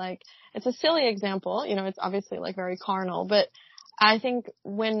way, like, it's a silly example, you know, it's obviously like very carnal, but I think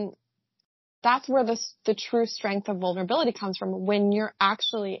that's where the true strength of vulnerability comes from, when you're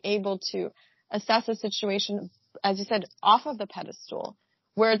actually able to assess a situation, as you said, off of the pedestal,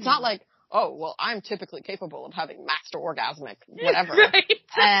 where it's not like, oh, well, I'm typically capable of having maxed orgasmic whatever. Right.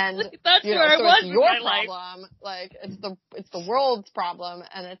 And that's you know, where so I was it's your in my problem. Life. Like it's the world's problem.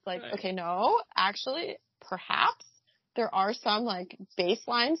 And it's like, okay, no, actually, perhaps there are some like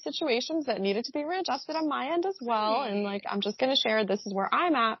baseline situations that needed to be readjusted on my end as well. And like, I'm just going to share, this is where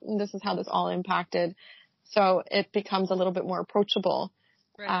I'm at and this is how this all impacted. So it becomes a little bit more approachable.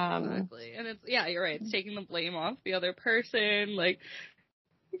 Right, exactly. And it's, yeah, you're right. It's taking the blame off the other person. Like,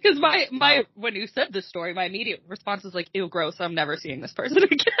 because my when you said this story, my immediate response is like, ew, gross, I'm never seeing this person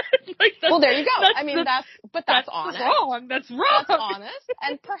again. Like, well, there you go. I mean, that's honest. Wrong. That's wrong. That's honest.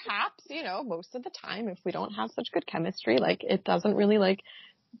 And perhaps, you know, most of the time, if we don't have such good chemistry, like, it doesn't really like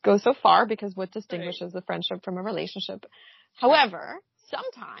go so far, because what distinguishes the friendship from a relationship. However,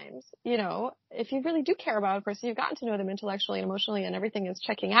 sometimes, you know, if you really do care about a person, you've gotten to know them intellectually and emotionally and everything is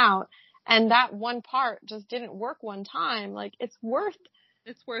checking out, and that one part just didn't work one time, like it's worth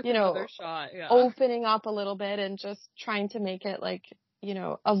another shot. Yeah. Opening up a little bit and just trying to make it like,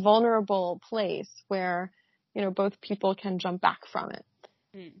 a vulnerable place where, both people can jump back from it.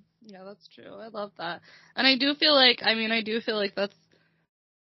 Yeah, that's true. I love that. And I do feel like that's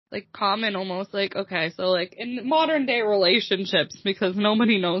like common almost, like, okay, so like in modern day relationships, because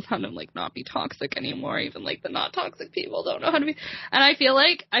nobody knows how to like not be toxic anymore, even like the not toxic people don't know how to be. And I feel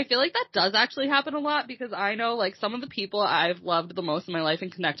like that does actually happen a lot, because I know like some of the people I've loved the most in my life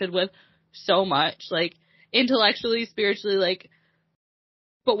and connected with so much, like intellectually, spiritually, like,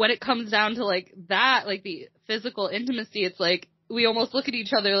 but when it comes down to like that, like the physical intimacy, it's like we almost look at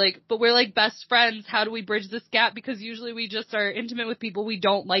each other like, but we're like best friends. How do we bridge this gap? Because usually we just are intimate with people we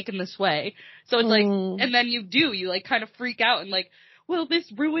don't like in this way. So it's like, and then you like kind of freak out and like, well,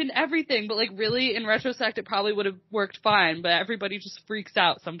 this ruined everything. But like really, in retrospect, it probably would have worked fine. But everybody just freaks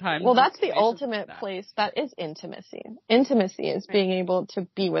out sometimes. Well, that's the ultimate place. That is intimacy. Intimacy is being able to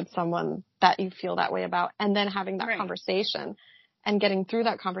be with someone that you feel that way about, and then having that conversation and getting through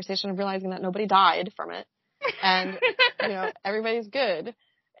that conversation and realizing that nobody died from it. And, everybody's good.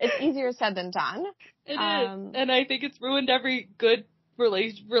 It's easier said than done. It is. And I think it's ruined every good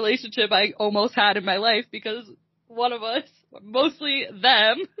relationship I almost had in my life, because one of us, mostly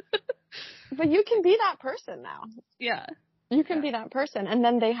them. But you can be that person now. Yeah. You can be that person, and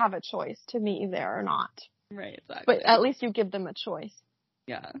then they have a choice to meet you there or not. Right, exactly. But at least you give them a choice.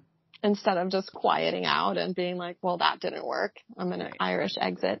 Yeah. Instead of just quieting out and being like, well, that didn't work. I'm going to Irish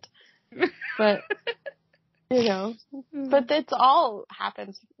exit. But... but it's all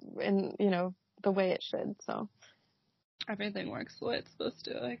happens in, the way it should, so. Everything works the way it's supposed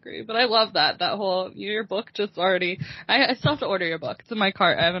to, I agree. But I love that whole, your book just already, I still have to order your book. It's in my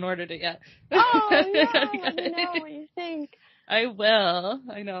cart. I haven't ordered it yet. Oh, no, let me know what you think. I will.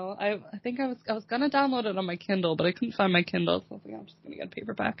 I know. I think I was gonna download it on my Kindle, but I couldn't find my Kindle, so I think I'm just gonna get a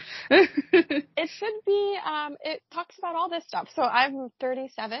paperback. It should be, it talks about all this stuff. So I'm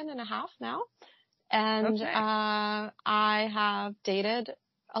 37 and a half now. And, I have dated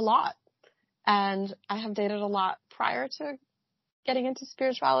a lot, and I have dated a lot prior to getting into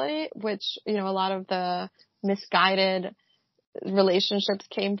spirituality, which, a lot of the misguided relationships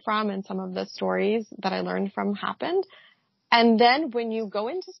came from, and some of the stories that I learned from happened. And then when you go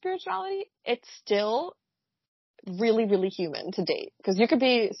into spirituality, it's still really, really human to date, because you could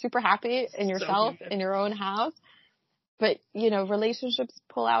be super happy in yourself, in your own house. But, relationships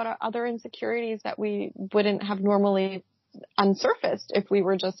pull out other insecurities that we wouldn't have normally unsurfaced if we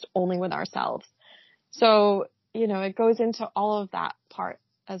were just only with ourselves. So, it goes into all of that part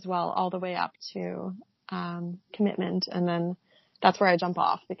as well, all the way up to commitment. And then that's where I jump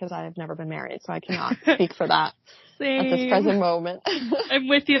off, because I have never been married, so I cannot speak for that at this present moment. I'm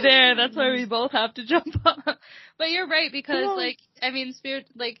with you there. That's why we both have to jump off. But you're right, because, spirit,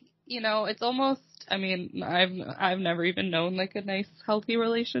 it's almost, I've never even known, like, a nice, healthy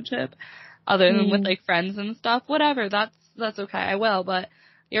relationship other than with, like, friends and stuff. Whatever, that's okay, I will. But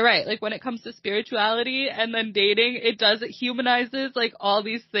you're right, like, when it comes to spirituality and then dating, it humanizes, like, all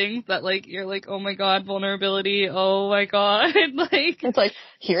these things that, like, you're like, oh my god, vulnerability, oh my god, like. It's like,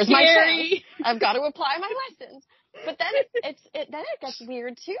 here's my chance. I've got to apply my lessons. But then then it gets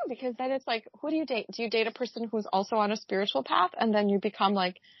weird too, because then it's like, who do you date? Do you date a person who's also on a spiritual path, and then you become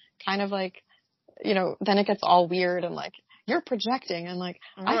like, kind of like, then it gets all weird and like, you're projecting, and like,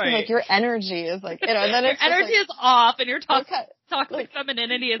 I feel like your energy is like, and then it's your energy is off, and your toxic like,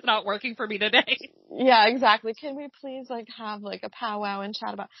 femininity is not working for me today. Yeah, exactly. Can we please like have like a powwow and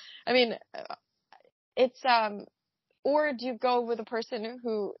chat about, it's, or do you go with a person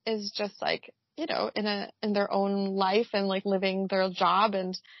who is just like, in their own life and like living their job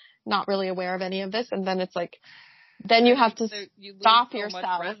and not really aware of any of this, and then it's like, then you have to stop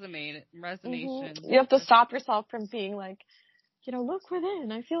yourself. Resonation. You have to stop yourself from being like, look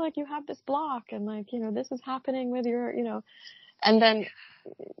within. I feel like you have this block, and like, this is happening with your, and then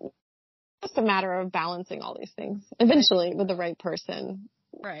it's just a matter of balancing all these things. Eventually, with the right person,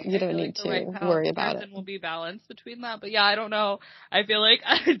 right, you don't need to worry about it. Will be balanced between that. But yeah, I don't know. I feel like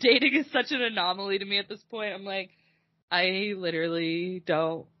dating is such an anomaly to me at this point. I'm like, I literally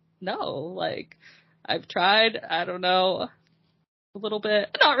don't know. Like, I've tried, I don't know, a little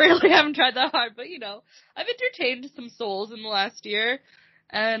bit. Not really, I haven't tried that hard, but I've entertained some souls in the last year,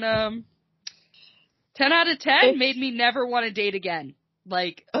 and 10 out of 10 made me never want to date again.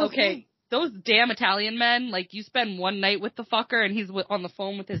 Like, okay, those damn Italian men, like, you spend one night with the fucker and he's on the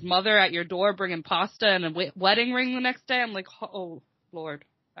phone with his mother at your door bringing pasta and a wedding ring the next day. I'm like, oh, Lord,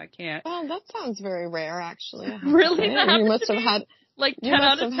 I can't. Well, that sounds very rare, actually. Really? You must have had like You 10 must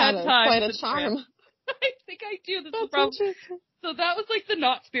out of have 10 had times. quite a charm. I think I do. This is That's probably interesting. so. That was like the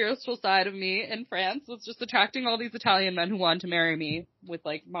not spiritual side of me in France, was just attracting all these Italian men who wanted to marry me with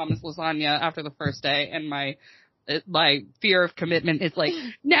like mama's lasagna after the first day, and my fear of commitment is like,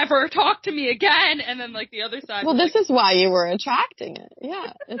 never talk to me again. And then like the other side. Well, this like, is why you were attracting it.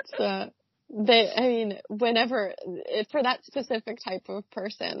 Yeah, it's I mean, whenever for that specific type of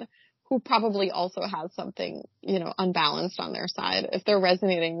person who probably also has something, you know, unbalanced on their side, if they're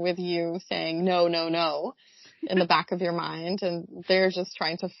resonating with you saying no, no, no in the back of your mind, and they're just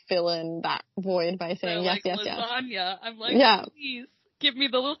trying to fill in that void by saying yes, like, yes, lasagna. yes. I'm like, yeah, please give me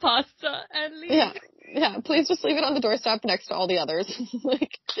the little pasta and leave. yeah, yeah. Please just leave it on the doorstep next to all the others.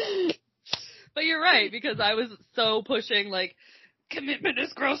 Like, but you're right, because I was so pushing like commitment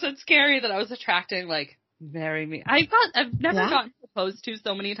is gross and scary that I was attracting like, marry me. I've never gotten proposed to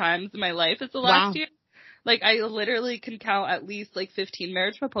so many times in my life as the last year. Like, I literally can count at least like 15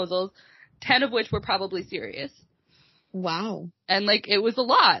 marriage proposals, 10 of which were probably serious. Wow. And like, it was a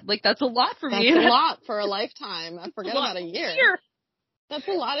lot. Like, that's a lot for me. That's a lot for a lifetime. Forget about a year. That's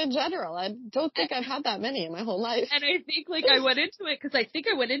a lot in general. I don't think I've had that many in my whole life. And I think, like, I went into it, because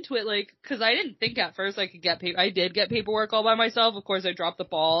I didn't think at first I could get I did get paperwork all by myself. Of course, I dropped the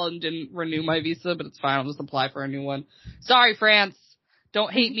ball and didn't renew my visa, but it's fine. I'll just apply for a new one. Sorry, France.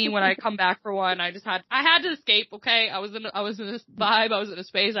 Don't hate me when I come back for one. I had to escape, okay? I was in this vibe. I was in a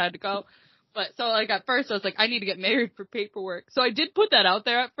space. I had to go. But so, like, at first I was like, I need to get married for paperwork. So I did put that out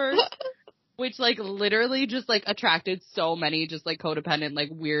there at first. Which, like, literally just, like, attracted so many just, like, codependent, like,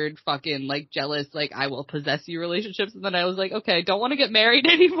 weird fucking, like, jealous, like, I will possess you relationships. And then I was like, okay, don't want to get married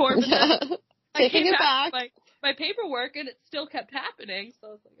anymore. But then taking it back. My paperwork, and it still kept happening. So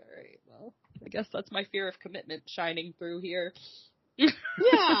I was like, all right, well, I guess that's my fear of commitment shining through here.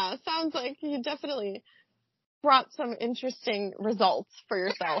 Yeah, sounds like you definitely brought some interesting results for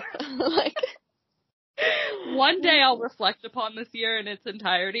yourself. Like... One day I'll reflect upon this year in its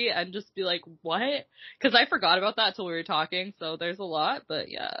entirety and just be like, what? Because I forgot about that till we were talking, so there's a lot,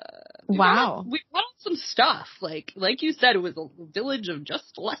 but yeah. We got on some stuff. Like you said, it was a village of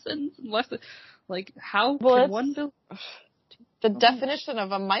just lessons and lessons. Like, how can one village... The definition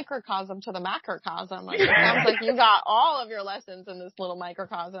of a microcosm to the macrocosm. Like, it sounds like you got all of your lessons in this little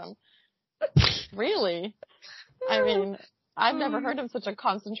microcosm. Really? I mean... I've never heard of such a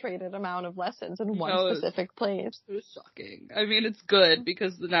concentrated amount of lessons in one specific place. It was shocking. I mean, it's good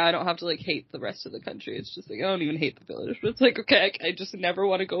because now I don't have to, like, hate the rest of the country. It's just like, I don't even hate the village. But it's like, okay, I just never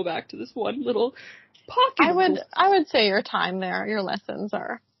want to go back to this one little pocket. I would say your time there, your lessons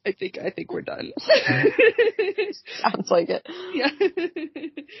are... I think we're done. Sounds like it. Yeah.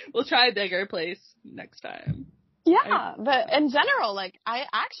 We'll try a bigger place next time. Yeah, but in general, like, I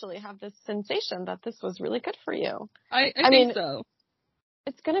actually have this sensation that this was really good for you. I think so.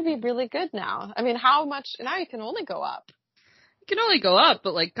 It's going to be really good now. I mean, how much, now you can only go up. You can only go up,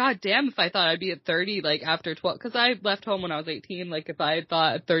 but like, goddamn, if I thought I'd be at 30, like, after 12, because I left home when I was 18, like, if I had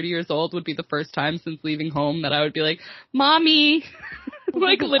thought at 30 years old would be the first time since leaving home that I would be like, Mommy,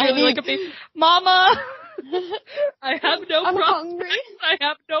 like, literally, like, a baby, Mama, I have no I'm hungry. I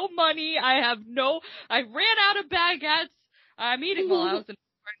have no money. I ran out of baguettes. I'm eating while I was in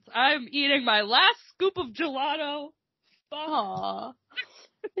France. I'm eating my last scoop of gelato. Aww.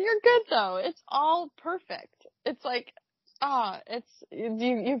 You're good though. It's all perfect. It's like,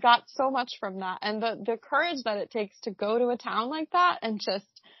 you got so much from that. And the courage that it takes to go to a town like that and just,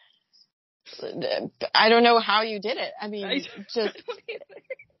 I don't know how you did it. I mean,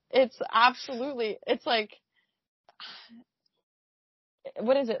 it's absolutely, it's like,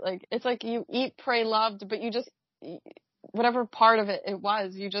 what is it like? It's like you eat, pray, loved, but you just, whatever part of it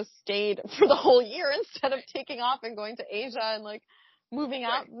was, you just stayed for the whole year instead of taking off and going to Asia and like moving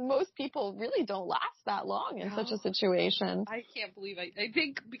out. Most people really don't last that long in such a situation. I can't believe I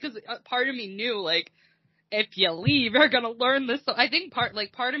think because part of me knew, like, if you leave, you're gonna learn this. So I think part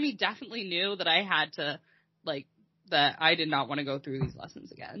of me definitely knew that I had to, like, that I did not want to go through these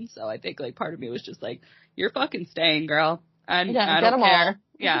lessons again. So I think, like, part of me was just like, you're fucking staying, girl. And I don't care. All.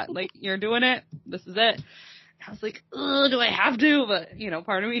 Yeah, like, you're doing it. This is it. I was like, do I have to? But, you know,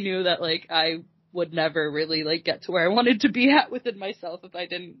 part of me knew that, like, I would never really, like, get to where I wanted to be at within myself if I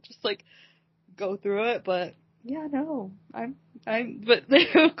didn't just, like, go through it. But, yeah, no. But,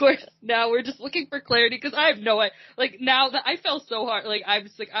 of course, now we're just looking for clarity because I have no idea. Like, now that I fell so hard, like, I'm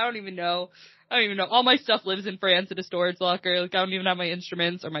just like, I don't even know. All my stuff lives in France in a storage locker. Like, I don't even have my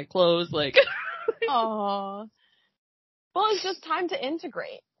instruments or my clothes. Like, oh. Well, it's just time to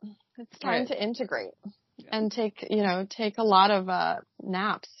integrate. It's time to integrate and take a lot of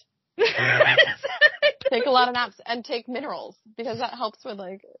naps. Take a lot of naps and take minerals because that helps with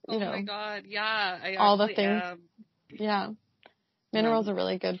like, you know. Oh my God. Yeah. I all the actually things. am. Yeah. Minerals are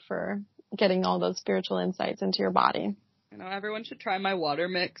really good for getting all those spiritual insights into your body. You know, everyone should try my water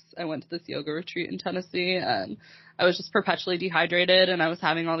mix. I went to this yoga retreat in Tennessee and I was just perpetually dehydrated and I was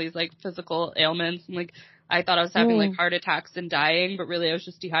having all these like physical ailments and like I thought I was having like heart attacks and dying, but really I was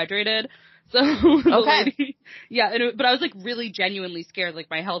just dehydrated. So the lady, but I was like really genuinely scared. Like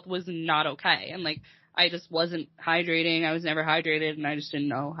my health was not okay. And like I just wasn't hydrating. I was never hydrated and I just didn't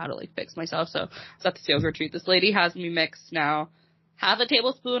know how to like fix myself. So I was at this yoga retreat. This lady has me mix now half a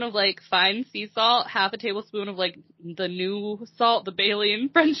tablespoon of like fine sea salt, half a tablespoon of like the new salt, the Baileyan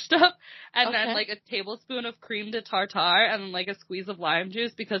French stuff, and then like a tablespoon of cream de tartare and then like a squeeze of lime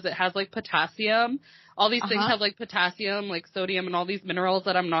juice because it has like potassium. All these things have like potassium, like sodium and all these minerals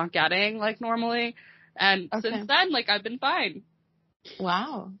that I'm not getting like normally. And since then, like I've been fine.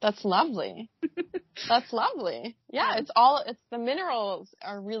 Wow. That's lovely. That's lovely. Yeah. It's the minerals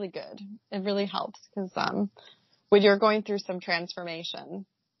are really good. It really helps because, when you're going through some transformation,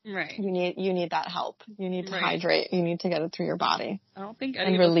 right, you need that help. You need to hydrate. You need to get it through your body. I don't think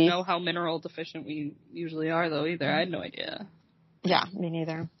any of us know how mineral deficient we usually are, though, either. I had no idea. Yeah, me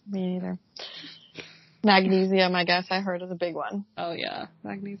neither. Magnesium, I guess I heard, is a big one. Oh, yeah,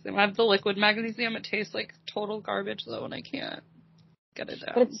 magnesium. I have the liquid magnesium. It tastes like total garbage, though, and I can't get it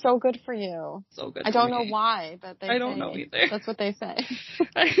down. But it's so good for you. So good. I don't know why, but I don't know either. That's what they say.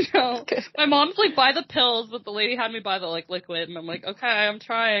 I know. My mom's like, buy the pills, but the lady had me buy the like liquid, and I'm like, okay, I'm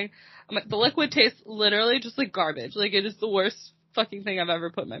trying. I'm like, the liquid tastes literally just like garbage. Like it is the worst fucking thing I've ever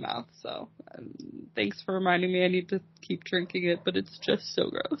put in my mouth. So thanks for reminding me. I need to keep drinking it, but it's just so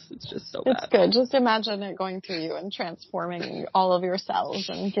gross. It's just so bad. It's good. Just imagine it going through you and transforming all of your cells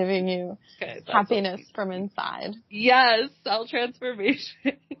and giving you happiness from inside. Yes, cell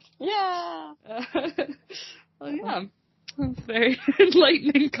transformation. Yeah. Well, yeah. That's a very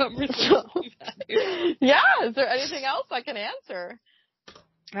enlightening conversation we've had here. Yeah. Is there anything else I can answer?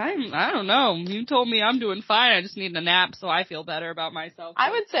 I don't know. You told me I'm doing fine. I just need a nap so I feel better about myself.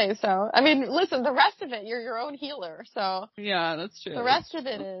 I would say so. I mean, listen, the rest of it, you're your own healer. So yeah, that's true. The rest of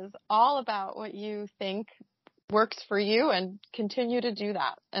it is all about what you think works for you and continue to do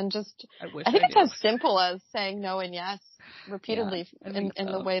that. And just, I think it's as simple as saying no and yes repeatedly in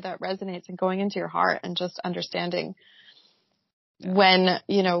the way that resonates and going into your heart and just understanding when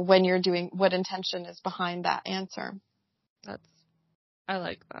you're doing what intention is behind that answer. I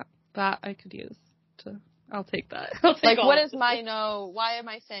like that. That I could use I'll take that. Like, what is my no? Why am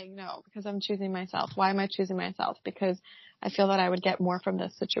I saying no? Because I'm choosing myself. Why am I choosing myself? Because I feel that I would get more from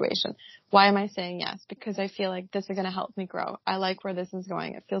this situation. Why am I saying yes? Because I feel like this is going to help me grow. I like where this is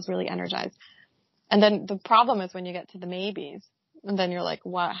going. It feels really energized. And then the problem is when you get to the maybes, and then you're like,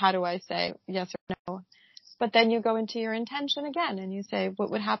 what? How do I say yes or no? But then you go into your intention again, and you say,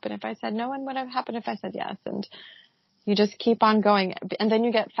 what would happen if I said no, and what would happen if I said yes? And you just keep on going, and then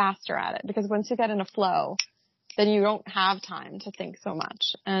you get faster at it, because once you get in a flow, then you don't have time to think so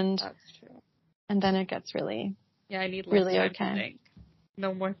much. And that's true. And then it gets really, I need less really time to think.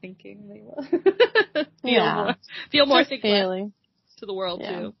 No more thinking, Layla. Feel more, think feeling. Less to the world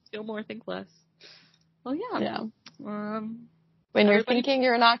too. Feel more, think less. Well, yeah. When you're thinking,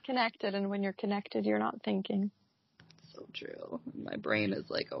 you're not connected, and when you're connected, you're not thinking. So true. My brain is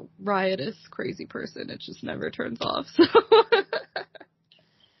like a riotous, crazy person. It just never turns off. So.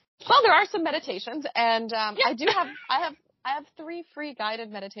 Well, there are some meditations, and I have 3 free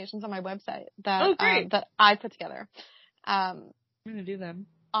guided meditations on my website that that I put together. I'm gonna do them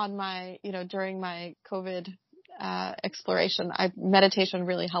on my, during my COVID exploration. Meditation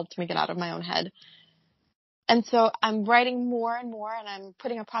really helped me get out of my own head. And so I'm writing more and more, and I'm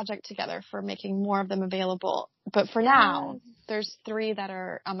putting a project together for making more of them available. But for now, there's 3 that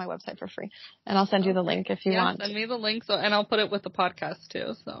are on my website for free. And I'll send you the link if you want. Send me the link, and I'll put it with the podcast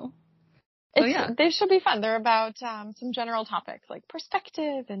too. They should be fun. They're about some general topics like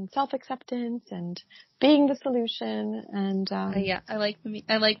perspective and self-acceptance and being the solution. And I like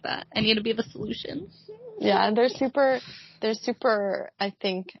that. I need to be the solution. Yeah, and they're super, I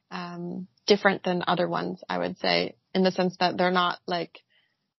think, different than other ones, I would say, in the sense that they're not like,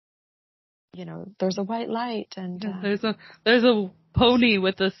 there's a white light and there's a pony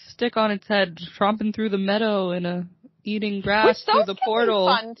with a stick on its head tromping through the meadow and eating grass through the portal.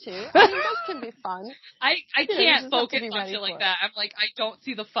 Which those can be fun too. I mean, those can be fun. I can't focus on shit like that. I'm like, I don't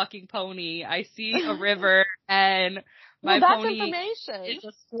see the fucking pony. I see a river and my pony is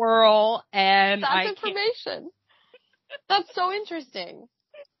a squirrel and that's information. That's so interesting.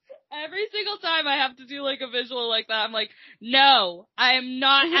 Every single time I have to do like a visual like that, I'm like, no, I am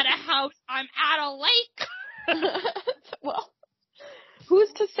not at a house. I'm at a lake. Well, who's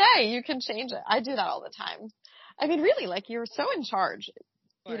to say? You can change it. I do that all the time. I mean, really, like, you're so in charge.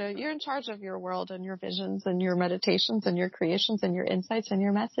 You know, you're in charge of your world and your visions and your meditations and your creations and your insights and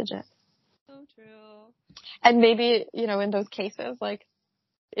your messages. So true. And maybe, you know, in those cases, like,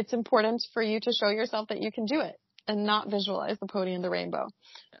 it's important for you to show yourself that you can do it and not visualize the pony and the rainbow.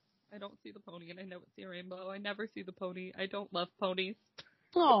 I don't see the pony and I never see a rainbow. I never see the pony. I don't love ponies.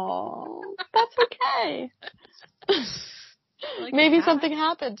 Oh, that's okay. Like maybe something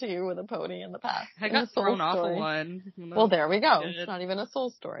happened to you with a pony in the past. I got thrown off of one. Well, there we go. It's not even a soul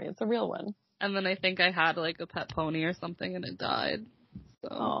story. It's a real one. And then I think I had like a pet pony or something and it died. So.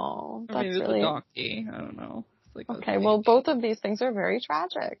 Oh, that's or maybe it was really... a donkey. I don't know. Like okay, well, both of these things are very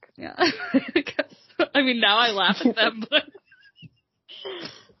tragic. Yeah. I mean, now I laugh at them, but...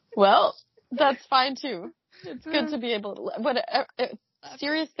 Well, that's fine, too. It's good to be able to... But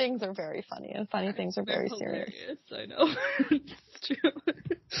serious things are very funny, and funny things are very serious. I know. It's true.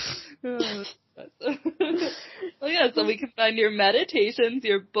 Well, yeah, so we can find your meditations,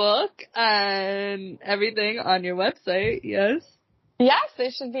 your book, and everything on your website, yes? Yes, they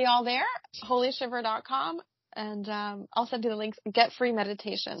should be all there. holyshiver.com. And I'll send you the links. Get Free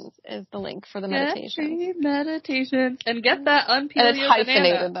Meditations is the link for the meditations. Get Free Meditations. And get that Unpeel and Your it's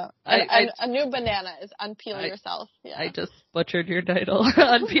Banana. Though. A new banana is Unpeel Yourself. Yeah. I just butchered your title.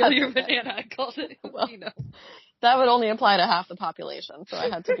 Unpeel Your Banana. I called it. Well, that would only apply to half the population, so I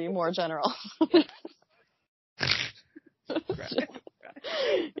had to be more general.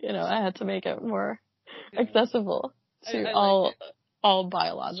 You know, I had to make it more accessible to all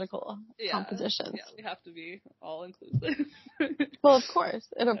biological compositions. Yeah, we have to be all inclusive. Well, of course,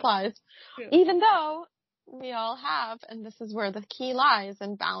 it applies. Yeah. Even though we all have, and this is where the key lies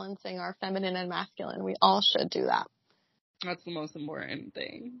in balancing our feminine and masculine, we all should do that. That's the most important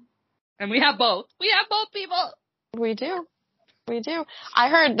thing. And we have both. We have both people. We do. We do. I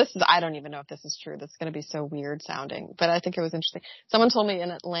heard this is, I don't even know if this is true. This is going to be so weird sounding, but I think it was interesting. Someone told me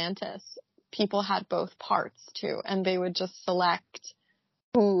in Atlantis, people had both parts too, and they would just select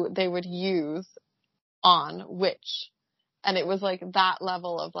who they would use on which. And it was like that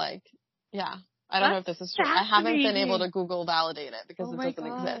level of like, yeah, I don't know if this is true. I haven't been able to Google validate it because it doesn't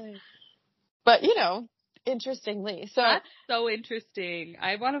exist. But, you know, interestingly. So that's so interesting.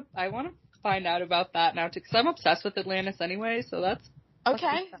 I want to find out about that now too, because I'm obsessed with Atlantis anyway, so that's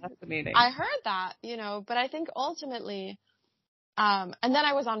fascinating. I heard that, you know, but I think ultimately, and then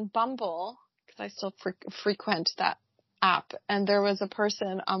I was on Bumble, because I still frequent that app, and there was a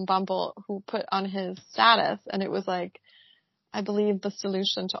person on Bumble who put on his status, and it was like, I believe the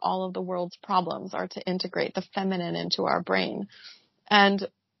solution to all of the world's problems are to integrate the feminine into our brain. And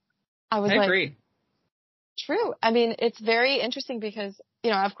I agree. True. I mean, it's very interesting because, you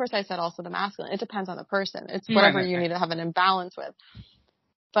know, of course I said also the masculine. It depends on the person. It's whatever you need to have an imbalance with.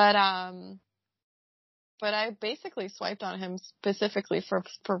 But I basically swiped on him specifically for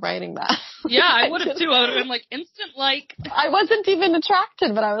writing that. Yeah, I would have too. I would have been like instant like. I wasn't even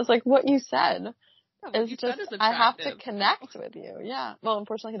attracted, but I was like, what you said is just, I have to connect with you. Yeah. Well,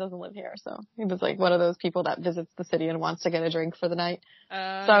 unfortunately he doesn't live here, so he was like one of those people that visits the city and wants to get a drink for the night. So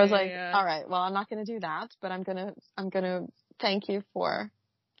I was like, all right, well, I'm not going to do that, but I'm going to thank you for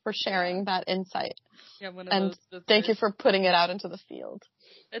sharing that insight. Yeah, and thank you for putting it out into the field.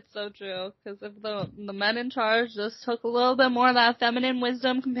 It's so true, because if the men in charge just took a little bit more of that feminine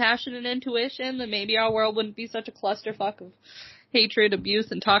wisdom, compassion, and intuition, then maybe our world wouldn't be such a clusterfuck of hatred, abuse,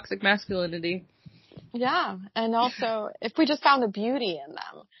 and toxic masculinity. Yeah, and also, if we just found the beauty in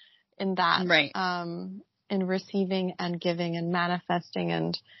them, in that, right. In receiving and giving and manifesting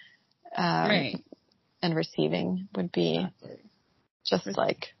and receiving would be just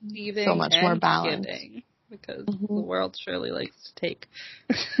like so much more balanced. Because the world surely likes to take.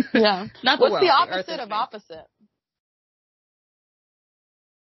 Yeah. Not the What's world, the opposite of opposite?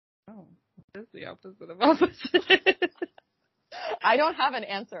 Oh, what is the opposite of opposite? I don't have an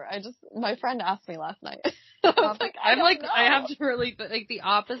answer. My friend asked me last night. I have to really, like, the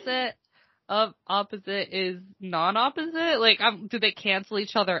opposite of opposite is non-opposite? Like, do they cancel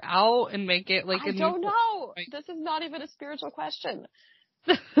each other out and make it like I don't know. Like, this is not even a spiritual question.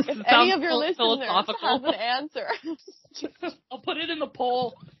 If any of your listeners have an answer. I'll put it in the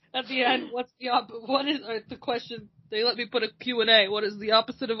poll at the end. What is the question? They let me put a Q&A. What is the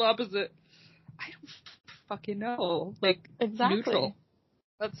opposite of opposite? I don't fucking know. Like, exactly. Neutral.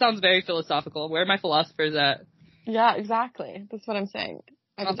 That sounds very philosophical. Where are my philosophers at? Yeah, exactly. That's what I'm saying.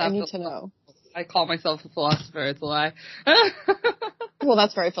 I need to know. I call myself a philosopher. It's a lie. Well,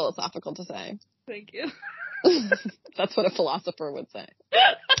 that's very philosophical to say. Thank you. That's what a philosopher would say.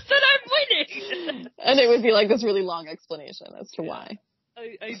 That's what I'm winning. And it would be like this really long explanation as to why.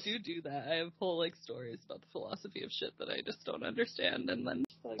 I do that. I have whole like stories about the philosophy of shit that I just don't understand, and then.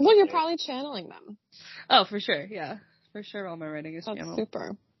 Like, well, you're probably channeling them. Oh, for sure. Yeah, for sure. All my writing is That's channeled.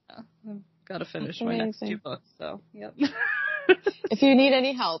 super. Yeah, I've got to finish my next 2 books. So, yep. If you need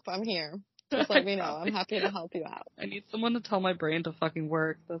any help, I'm here. Just let me know. I'm happy to help you out. I need someone to tell my brain to fucking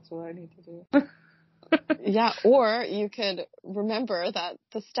work. That's what I need to do. Yeah, or you could remember that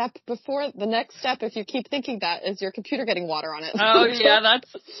the next step, if you keep thinking that, is your computer getting water on it. Oh, yeah,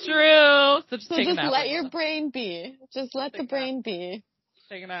 that's true. So just let your brain be. Just let the brain be.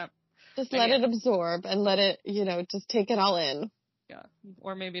 Take a nap. Just let it absorb and let it, just take it all in. Yeah.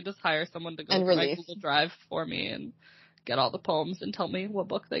 Or maybe just hire someone to go through my Google Drive for me and get all the poems and tell me what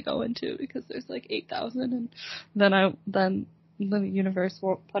book they go into, because there's like 8,000, and then the universe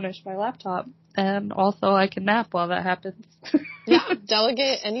won't punish my laptop. And also I can nap while that happens. Yeah,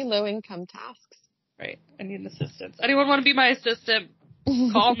 delegate any low-income tasks. Right. I need an assistant. Anyone want to be my assistant?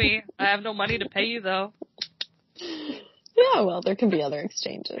 Call me. I have no money to pay you, though. Yeah, well, there can be other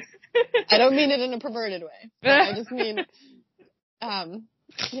exchanges. I don't mean it in a perverted way. I just mean,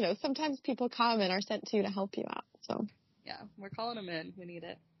 sometimes people come and are sent to you to help you out. So yeah, we're calling them in. We need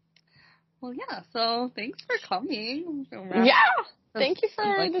it. Well, yeah, so thanks for coming. Yeah. Thank you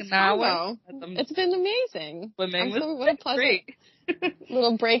for this convo. It's been amazing. What a pleasant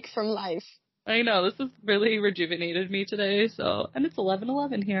little break from life. I know, this has really rejuvenated me today, and it's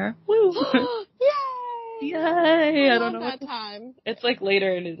 11:11 here. Woo! Yay! Yay! I don't know that time. It's like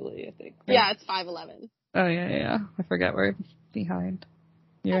later in Italy, I think. Right? Yeah, it's 5:11. Oh, yeah. I forget we're behind.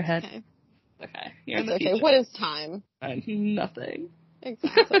 You're ahead. Okay. Okay. You're in the okay. future. What is time? Nothing.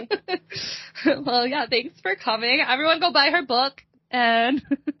 Exactly. Well, yeah, thanks for coming. Everyone go buy her book and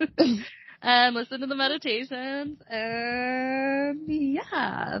and listen to the meditations. And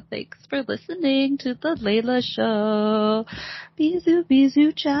yeah, thanks for listening to the Layla Show. Bisous,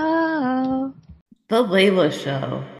 bisous, ciao. The Layla Show.